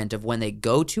the event of when they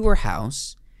go to her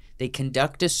house. They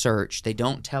conduct a search. They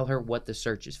don't tell her what the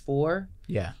search is for.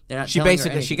 Yeah. They're not she telling her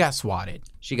basically anything. she got swatted.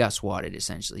 She got swatted,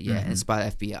 essentially, yeah, and it's by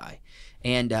the FBI.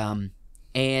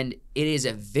 And it is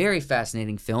a very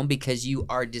fascinating film because you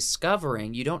are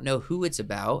discovering, you don't know who it's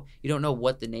about, you don't know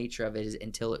what the nature of it is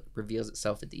until it reveals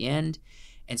itself at the end.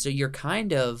 And so you're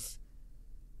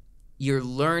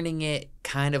learning it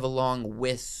kind of along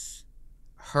with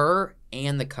her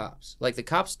and the cops. Like the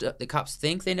cops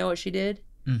think they know what she did.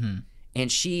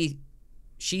 And she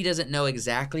doesn't know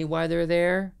exactly why they're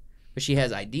there, but she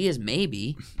has ideas.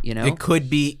 Maybe It could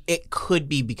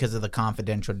be because of the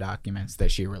confidential documents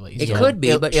that she released. it could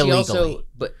be, but illegally. she also,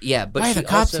 but Why are she the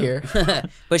cops also, here?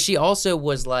 But she also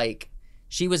was like,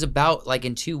 she was about like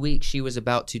in 2 weeks she was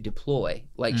about to deploy.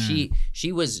 Like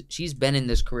she's been in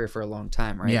this career for a long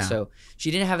time, right? Yeah. So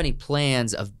she didn't have any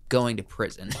plans of going to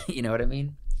prison. You know what I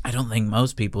mean? I don't think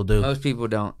most people do. Most people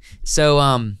don't.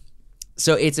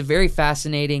 So it's a very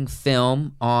fascinating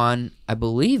film on, I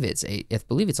believe it's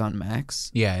on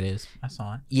Max. Yeah, it is. I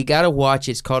saw it. You got to watch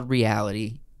it. It's called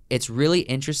Reality. It's really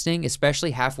interesting,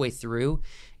 especially halfway through.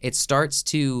 It starts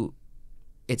to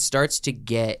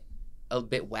get a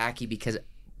bit wacky because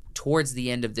towards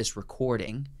the end of this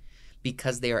recording,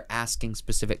 because they are asking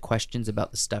specific questions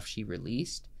about the stuff she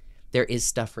released, there is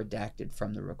stuff redacted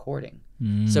from the recording.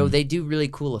 So they do really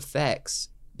cool effects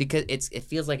because it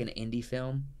feels like an indie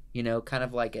film. Kind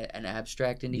of like an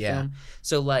abstract indie film.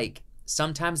 So, like,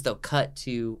 sometimes they'll cut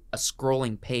to a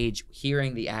scrolling page,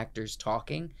 hearing the actors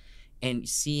talking and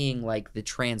seeing, like, the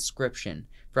transcription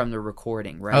from the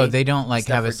recording, right? Oh, they don't, like,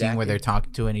 Stuff have a scene where redacted. they're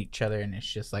talking to each other and it's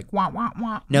just like, wah, wah,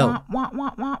 wah, No. wah, wah,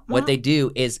 wah, wah, What wah. they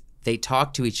do is they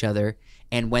talk to each other,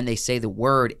 and when they say the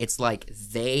word, it's like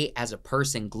they, as a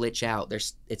person, glitch out.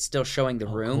 It's still showing the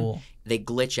room. Cool. They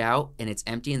glitch out, and it's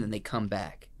empty, and then they come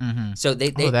back. Mm-hmm. So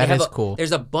they that have is cool.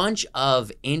 There's a bunch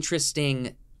of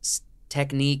interesting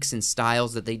techniques and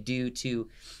styles that they do to,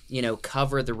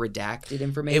 cover the redacted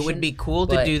information. It would be cool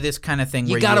to but do this kind of thing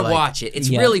You where gotta like, watch it. It's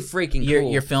Yeah. really freaking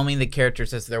cool. You're filming the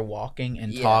characters as they're walking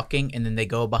and talking, and then they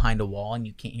go behind a wall and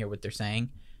you can't hear what they're saying,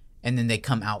 and then they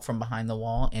come out from behind the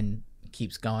wall and it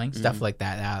keeps going. Stuff like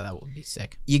that. That would be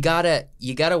sick. You gotta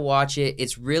watch it.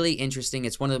 It's really interesting.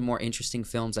 It's one of the more interesting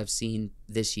films I've seen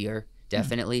this year.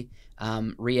 Definitely.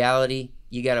 Reality.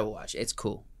 You gotta watch it. It's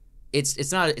cool.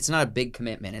 It's not a big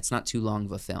commitment. It's not too long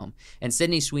of a film. And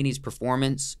Sydney Sweeney's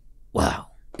performance,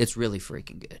 wow, it's really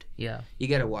freaking good. Yeah. You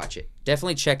gotta watch it.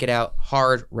 Definitely check it out.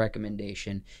 Hard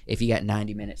recommendation if you got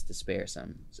 90 minutes to spare at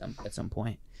some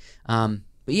point.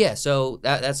 But yeah, so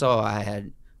that's all I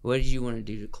had. What did you want to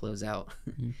do to close out?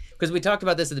 Because we talked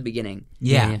about this at the beginning.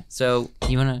 Yeah. So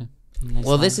You wanna?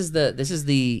 this is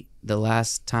the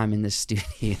last time in this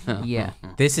studio. Yeah.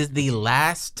 This is the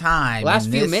last time. Last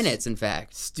in few this minutes, in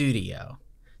fact. studio.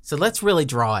 So let's really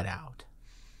draw it out.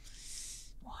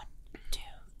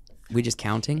 We just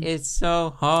counting? It's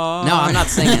so hard. No, I'm not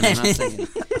singing.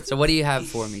 So what do you have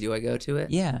for me? Do I go to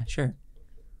it? Yeah, sure.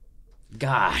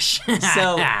 Gosh.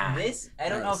 So this, I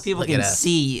don't know if people Look can at us.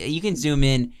 see. You can zoom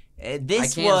in.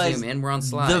 This I can't was zoom in. We're on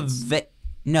slides.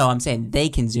 No, I'm saying they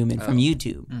can zoom in from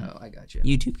YouTube. Oh, I got you.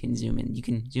 YouTube can zoom in. You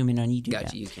can zoom in on YouTube.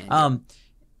 Gotcha, you can.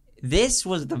 This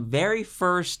was the very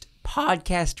first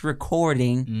podcast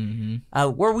recording.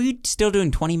 Were we still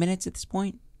doing 20 minutes at this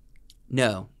point?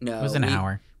 No. It was an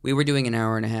hour. We were doing an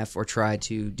hour and a half, or try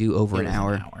to do over an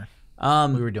hour.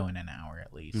 We were doing an hour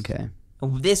at least. Okay.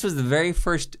 This was the very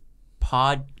first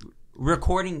pod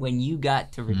recording when you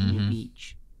got to Virginia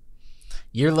Beach.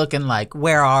 You're looking like,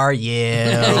 where are you?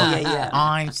 Yeah.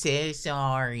 I'm so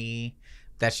sorry.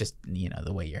 That's just,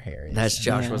 the way your hair is. That's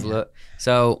Joshua's look.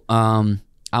 So, I'm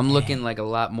looking like a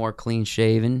lot more clean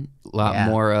shaven, a lot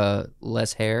more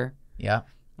less hair. Yeah.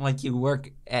 Like you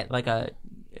work at like a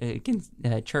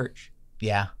church.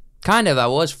 Yeah. Kind of. I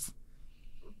was.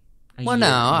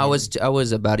 I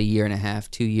was about a year and a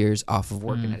half, 2 years off of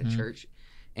working at a church,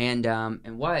 and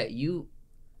Wyatt,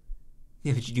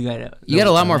 Yeah, but you got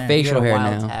a lot more facial hair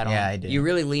now. Yeah, I did. You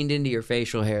really leaned into your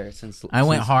facial hair since I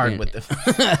went hard with the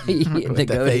the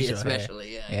goatee, facial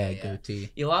especially. hair. Yeah,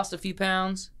 goatee. You lost a few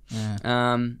pounds.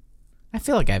 Yeah. I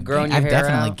feel like I've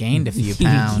definitely gained a few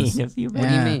pounds. What do you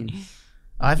mean?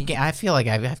 I feel like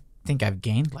I think I've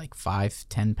gained like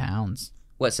 5-10 pounds.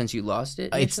 What, since you lost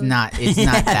it? It's not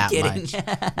that much.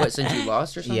 What, since you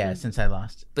lost or something? Yeah, since I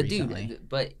lost. But recently. dude,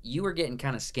 but you were getting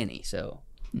kind of skinny, so.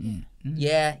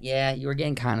 Yeah, you were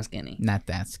getting kind of skinny. Not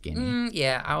that skinny.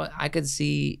 Yeah, I could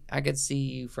see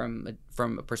you from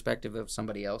a perspective of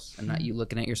somebody else, and not you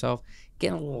looking at yourself,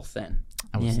 getting a little thin.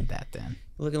 I wasn't that thin.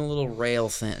 Looking a little rail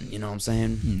thin. You know what I'm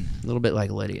saying? A little bit like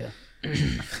Lydia.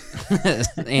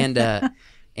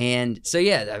 and so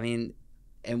yeah, I mean,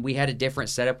 and we had a different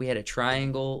setup. We had a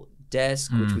triangle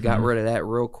desk, which we got rid of that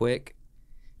real quick.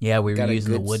 Yeah, we were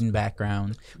using the wooden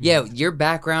background. Yeah, your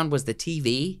background was the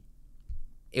TV.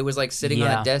 It was like sitting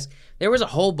on a desk. There was a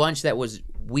whole bunch that was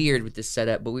weird with this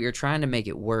setup, but we were trying to make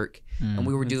it work. And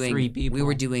we were doing 3 people. We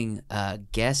were doing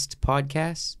guest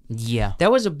podcasts. Yeah.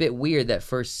 That was a bit weird that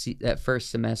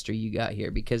first semester you got here,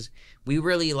 because we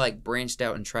really like branched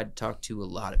out and tried to talk to a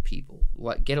lot of people.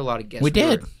 Get a lot of guests. We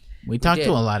did. We talked to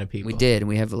a lot of people. We did, and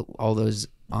we have all those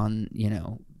on,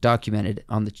 documented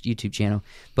on the YouTube channel.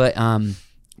 But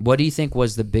what do you think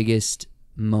was the biggest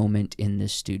moment in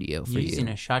this studio for you? Using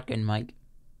a shotgun mic.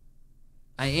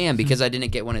 I am, because I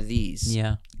didn't get one of these.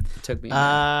 Yeah. It took me a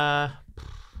minute.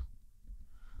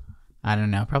 I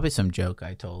don't know. Probably some joke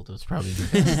I told was probably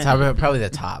the best. Probably the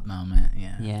top moment.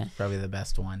 Yeah. Yeah. Probably the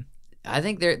best one. I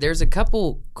think there's a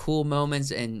couple cool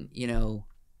moments, and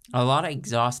a lot of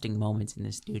exhausting moments in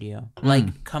the studio.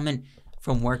 Like coming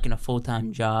from working a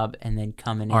full-time job and then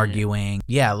coming arguing.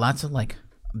 Yeah, lots of like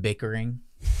bickering,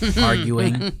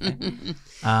 arguing.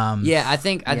 I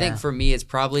think for me it's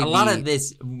probably a lot of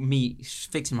this me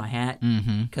fixing my hat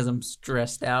because I'm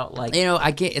stressed out. Like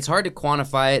I can't. It's hard to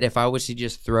quantify it. If I was to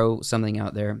just throw something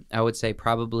out there, I would say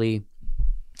probably.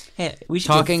 Hey, we should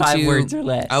talking go 5 to, words or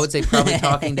less. I would say probably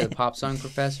talking to the pop song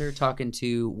professor, talking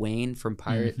to Wayne from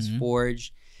Pirates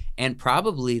Forge, and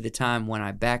probably the time when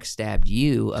I backstabbed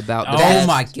you about the best,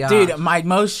 my god, dude, my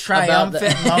most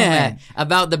triumphant moment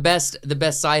about the best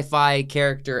sci-fi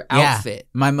character outfit.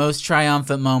 My most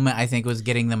triumphant moment, I think, was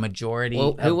getting the majority.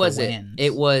 Well, who was the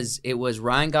it? wins. It was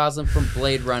Ryan Gosling from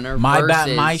Blade Runner.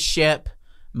 My ship,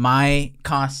 my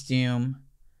costume.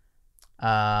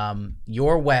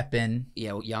 Your weapon,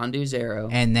 Yondu's arrow,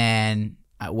 and then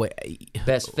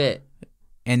best fit,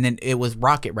 and then it was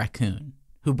Rocket Raccoon.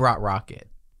 Who brought Rocket?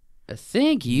 I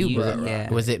think you brought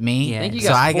Rocket. Was it me? Yeah. I think you so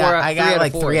got I got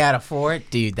like 4. 3 out of 4.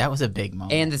 Dude, that was a big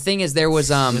moment. And the thing is, there was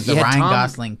the Ryan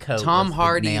Gosling coat, Tom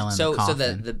Hardy. So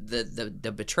the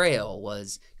the betrayal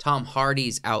was Tom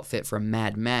Hardy's outfit from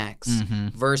Mad Max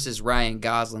versus Ryan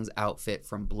Gosling's outfit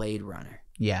from Blade Runner.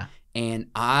 Yeah, and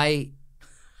I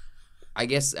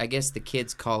guess the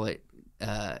kids call it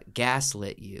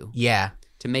gaslit you. Yeah.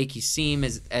 To make you seem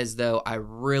as though I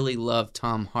really love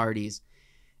Tom Hardy's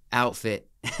outfit.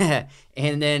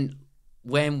 And then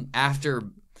when after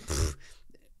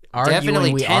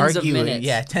definitely tens of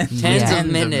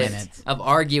minutes of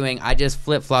arguing, I just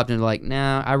flip-flopped and like,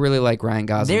 nah, I really like Ryan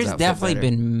Gosling's There's outfit definitely better.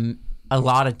 been a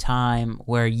lot of time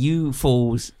where you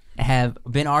fools have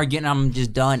been arguing, I'm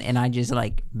just done, and I just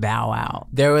like bow out.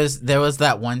 There was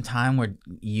that one time where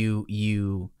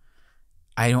you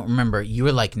I don't remember, you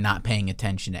were like not paying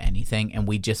attention to anything, and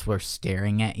we just were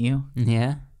staring at you.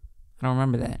 Yeah, I don't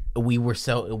remember that. We were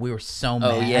so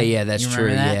mad. Oh yeah, that's true.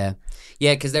 That?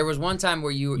 Yeah, because there was one time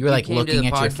where you were like came looking to the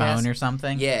at podcast, your phone or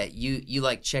something. Yeah, you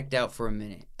like checked out for a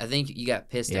minute. I think you got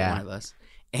pissed at one of us,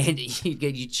 and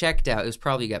you checked out. It was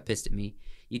probably you got pissed at me.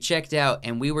 You checked out,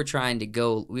 and we were trying to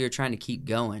keep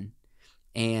going,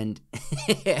 and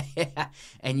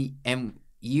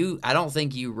I don't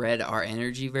think you read our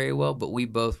energy very well, but we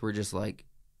both were just like,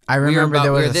 I remember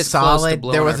there was a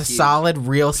fuse. solid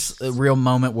real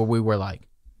moment where we were like,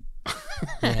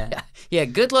 yeah.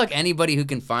 Good luck anybody who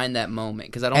can find that moment,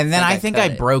 because I don't. And then I think I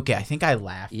cut it. broke it. I think I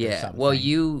laughed. Yeah. Or something. Well,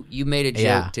 you made a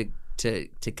joke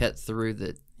to cut through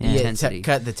the intensity.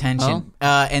 Cut the tension.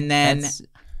 And then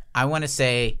I want to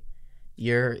say,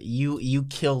 you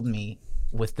killed me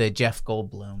with the Jeff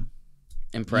Goldblum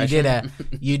impression.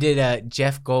 You did a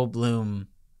Jeff Goldblum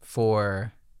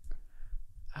for.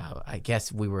 I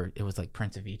guess it was like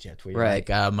Prince of Egypt, where you're like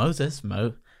Moses. Yeah.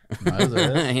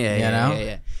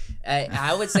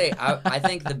 I would say I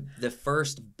think the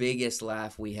first biggest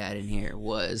laugh we had in here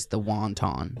was the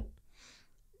wonton.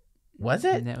 Was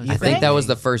it? I think that was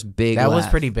the first big. That laugh. was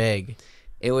pretty big.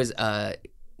 It was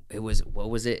what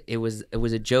was it? It was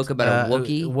a joke about a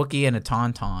Wookiee and a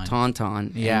tauntaun.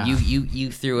 Tauntaun. Yeah. And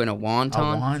you threw in a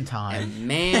wonton. A wonton. And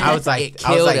man, I was like,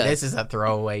 us. this is a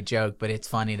throwaway joke, but it's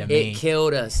funny to me. It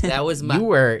killed us. That was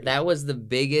that was the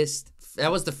biggest. That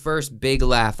was the first big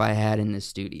laugh I had in the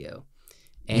studio.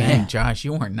 And Josh,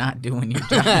 you were not doing your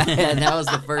job. And that was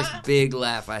the first big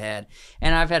laugh I had.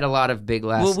 And I've had a lot of big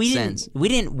laughs since.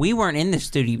 We weren't in the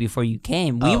studio before you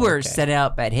came. We were set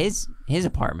up at his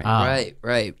apartment.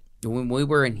 Right. When we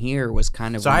were in here was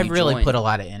kind of. So I've really put a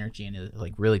lot of energy into it,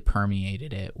 like really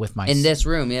permeated it with my in this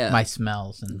room, my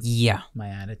smells and my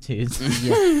attitudes.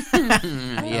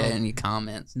 And your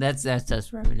comments. That's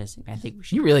us reminiscing. I think we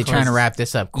should. You're really trying to wrap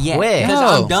this up quick. Yeah,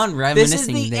 because I'm done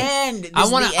reminiscing. This is the end. I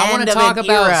want to talk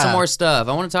about some more stuff.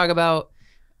 I want to talk about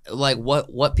like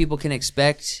what people can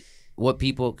expect. What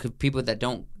people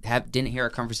that didn't hear our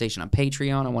conversation on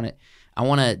Patreon. I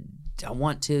want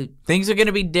to. Things are going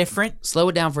to be different. Slow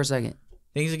it down for a second.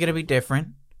 Things are going to be different,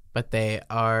 but they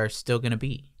are still going to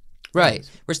be. Right.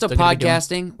 We're still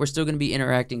podcasting. We're still going to be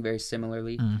interacting very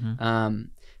similarly.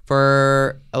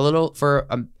 For a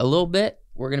little bit,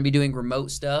 we're going to be doing remote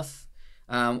stuff.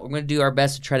 We're going to do our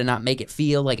best to try to not make it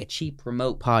feel like a cheap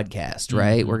remote podcast,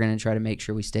 right? We're going to try to make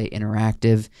sure we stay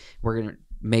interactive. We're going to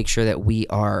make sure that we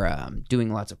are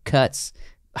doing lots of cuts,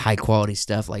 high quality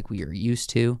stuff like we are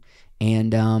used to.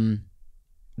 And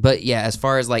but yeah, as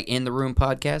far as like in the room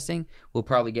podcasting, we'll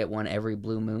probably get one every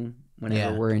blue moon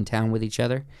whenever we're in town with each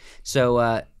other. So,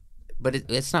 but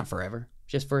it's not forever,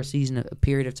 just for a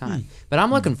period of time. But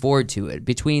I'm looking forward to it.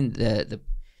 Between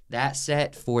that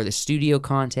set for the studio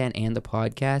content and the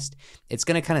podcast, it's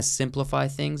going to kind of simplify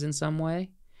things in some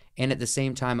way, and at the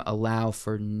same time allow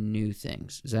for new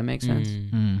things. Does that make sense?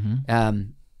 So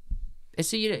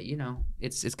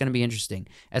it's going to be interesting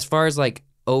as far as like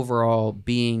overall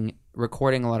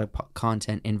recording a lot of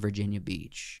content in Virginia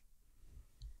Beach.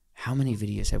 How many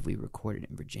videos have we recorded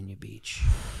in Virginia Beach?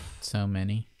 So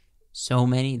many.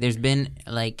 There's been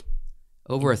like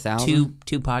over 1,000.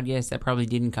 Two podcasts that probably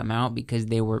didn't come out because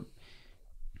they were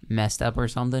messed up or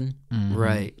something.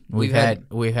 Right. We've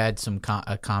had some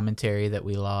a commentary that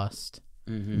we lost.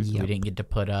 We didn't get to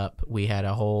put up. We had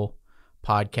a whole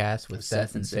podcast with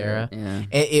Seth and Sarah. Yeah.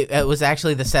 It was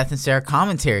actually the Seth and Sarah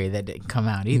commentary that didn't come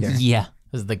out either. Yeah.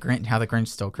 It was how the Grinch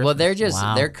stole Christmas.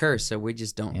 Well, they're cursed, so we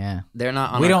just don't. Yeah. They're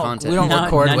not on our content. We don't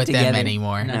record not with together. them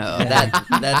anymore. No,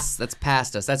 that's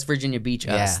past us. That's Virginia Beach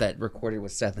us that recorded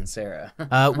with Seth and Sarah.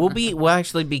 We'll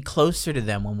actually be closer to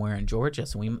them when we're in Georgia,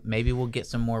 so maybe we'll get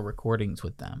some more recordings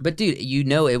with them. But dude,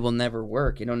 it will never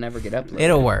work. It'll never get uploaded.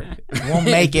 It'll work. We'll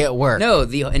make it work. No,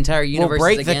 the entire universe we'll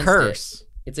break is the against curse. it.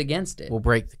 It's against it. We'll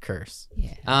break the curse.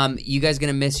 Yeah. You guys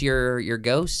gonna miss your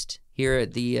ghost here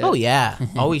at the? Oh yeah,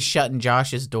 always shutting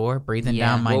Josh's door, breathing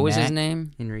down my neck. What was his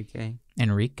name? Enrique.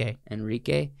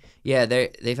 Yeah,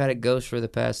 they've had a ghost for the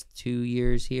past 2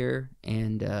 years here,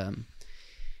 and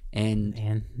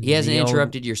he hasn't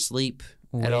interrupted your sleep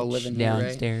at all living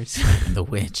downstairs. Here, right? The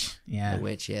witch. Yeah. The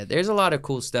witch. Yeah. There's a lot of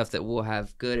cool stuff that we'll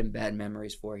have good and bad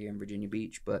memories for here in Virginia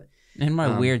Beach, but. And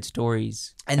my weird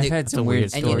stories. And I've had some weird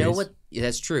stories. And you know what? Yeah,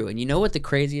 that's true. And you know what the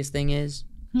craziest thing is?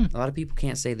 A lot of people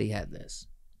can't say they have this.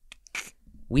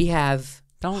 We have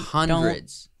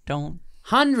hundreds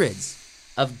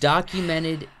of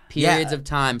documented periods of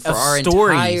time for our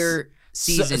entire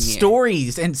season here.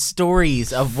 Stories and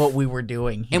stories of what we were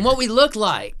doing here. And what we looked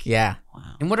like. Yeah.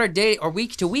 Wow. And what our day or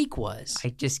week to week was. I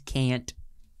just can't.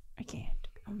 I'm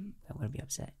going to be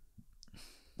upset.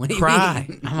 What do you cry.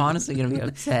 mean? I'm honestly going to be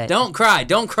upset. Don't cry.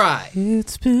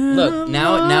 It's been Look,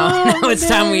 now it's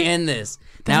time we end this.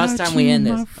 Now it's time we end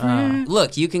this.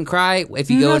 Look, you can cry if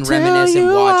you go and reminisce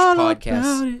and watch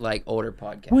podcasts like older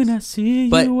podcasts. When I see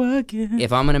you again.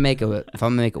 If I'm gonna make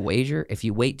a wager, if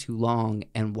you wait too long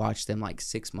and watch them like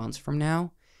 6 months from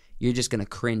now, you're just gonna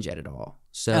cringe at it all.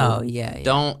 So yeah.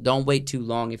 don't wait too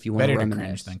long if you want to reminisce. Better to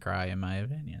cringe than cry, in my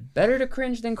opinion. Better to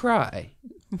cringe than cry.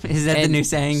 Is that the new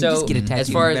saying? So, just get a tattoo. as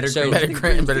far as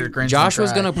Better to cringe. Josh than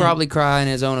was cry. gonna probably cry on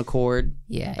his own accord.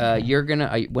 Yeah. You're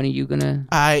gonna. When are you gonna?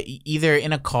 Either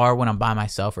in a car when I'm by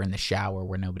myself or in the shower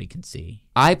where nobody can see.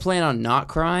 I plan on not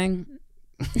crying.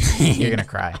 You're gonna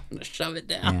cry. I'm gonna shove it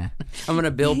down. Yeah. I'm gonna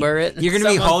Bill Burr it. You're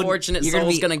gonna be Some unfortunate you're gonna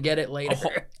soul's be- gonna get it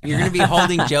later. You're gonna be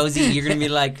holding Josie. You're gonna be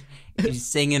like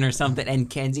singing or something, and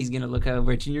Kenzie's gonna look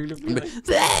over at you. And you're gonna be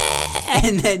like,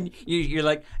 and then you're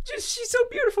like, she's so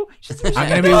beautiful.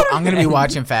 I'm gonna be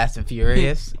watching Fast and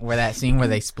Furious, where that scene where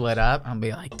they split up. I'm gonna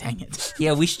be like, dang it.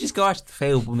 Yeah, we should just go watch The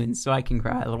Fabelmans so I can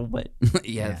cry a little bit.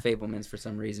 Yeah, The Fabelmans for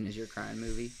some reason is your crying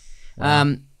movie.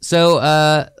 Wow.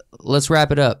 So let's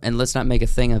wrap it up and let's not make a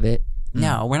thing of it.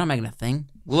 No, we're not making a thing.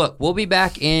 Look, we'll be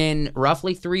back in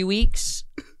roughly 3 weeks.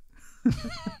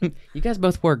 You guys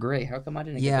both wore gray. How come I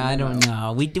didn't? Yeah, I don't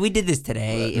know. We did this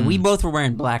today, and we both were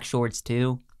wearing black shorts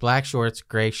too. Black shorts,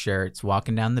 gray shirts,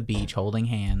 walking down the beach, holding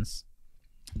hands.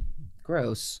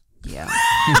 Gross. Yeah.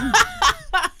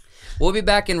 We'll be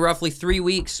back in roughly 3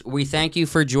 weeks. We thank you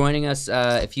for joining us.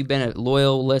 If you've been a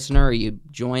loyal listener or you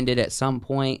joined it at some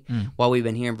point while we've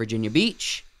been here in Virginia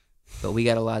Beach, but we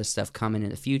got a lot of stuff coming in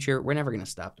the future. We're never going to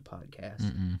stop the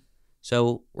podcast.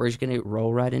 So we're just going to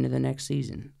roll right into the next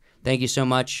season. Thank you so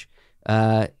much.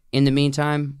 In the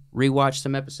meantime, rewatch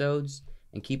some episodes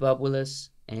and keep up with us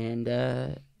and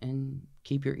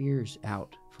keep your ears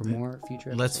out for more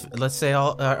future episodes. Let's say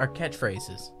all our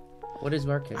catchphrases. What is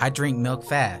our I drink milk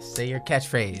fast. Say your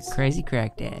catchphrase. Crazy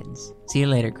Crack Dads. See you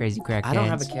later, Crazy Crack Dads. I don't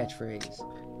have a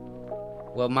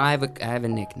catchphrase. Well, I have a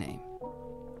nickname.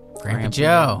 Grandpa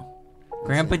Joe.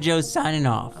 Grandpa Joe's signing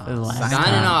off.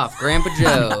 Signing off, Grandpa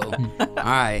Joe. All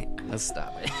right, let's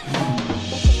stop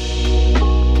it.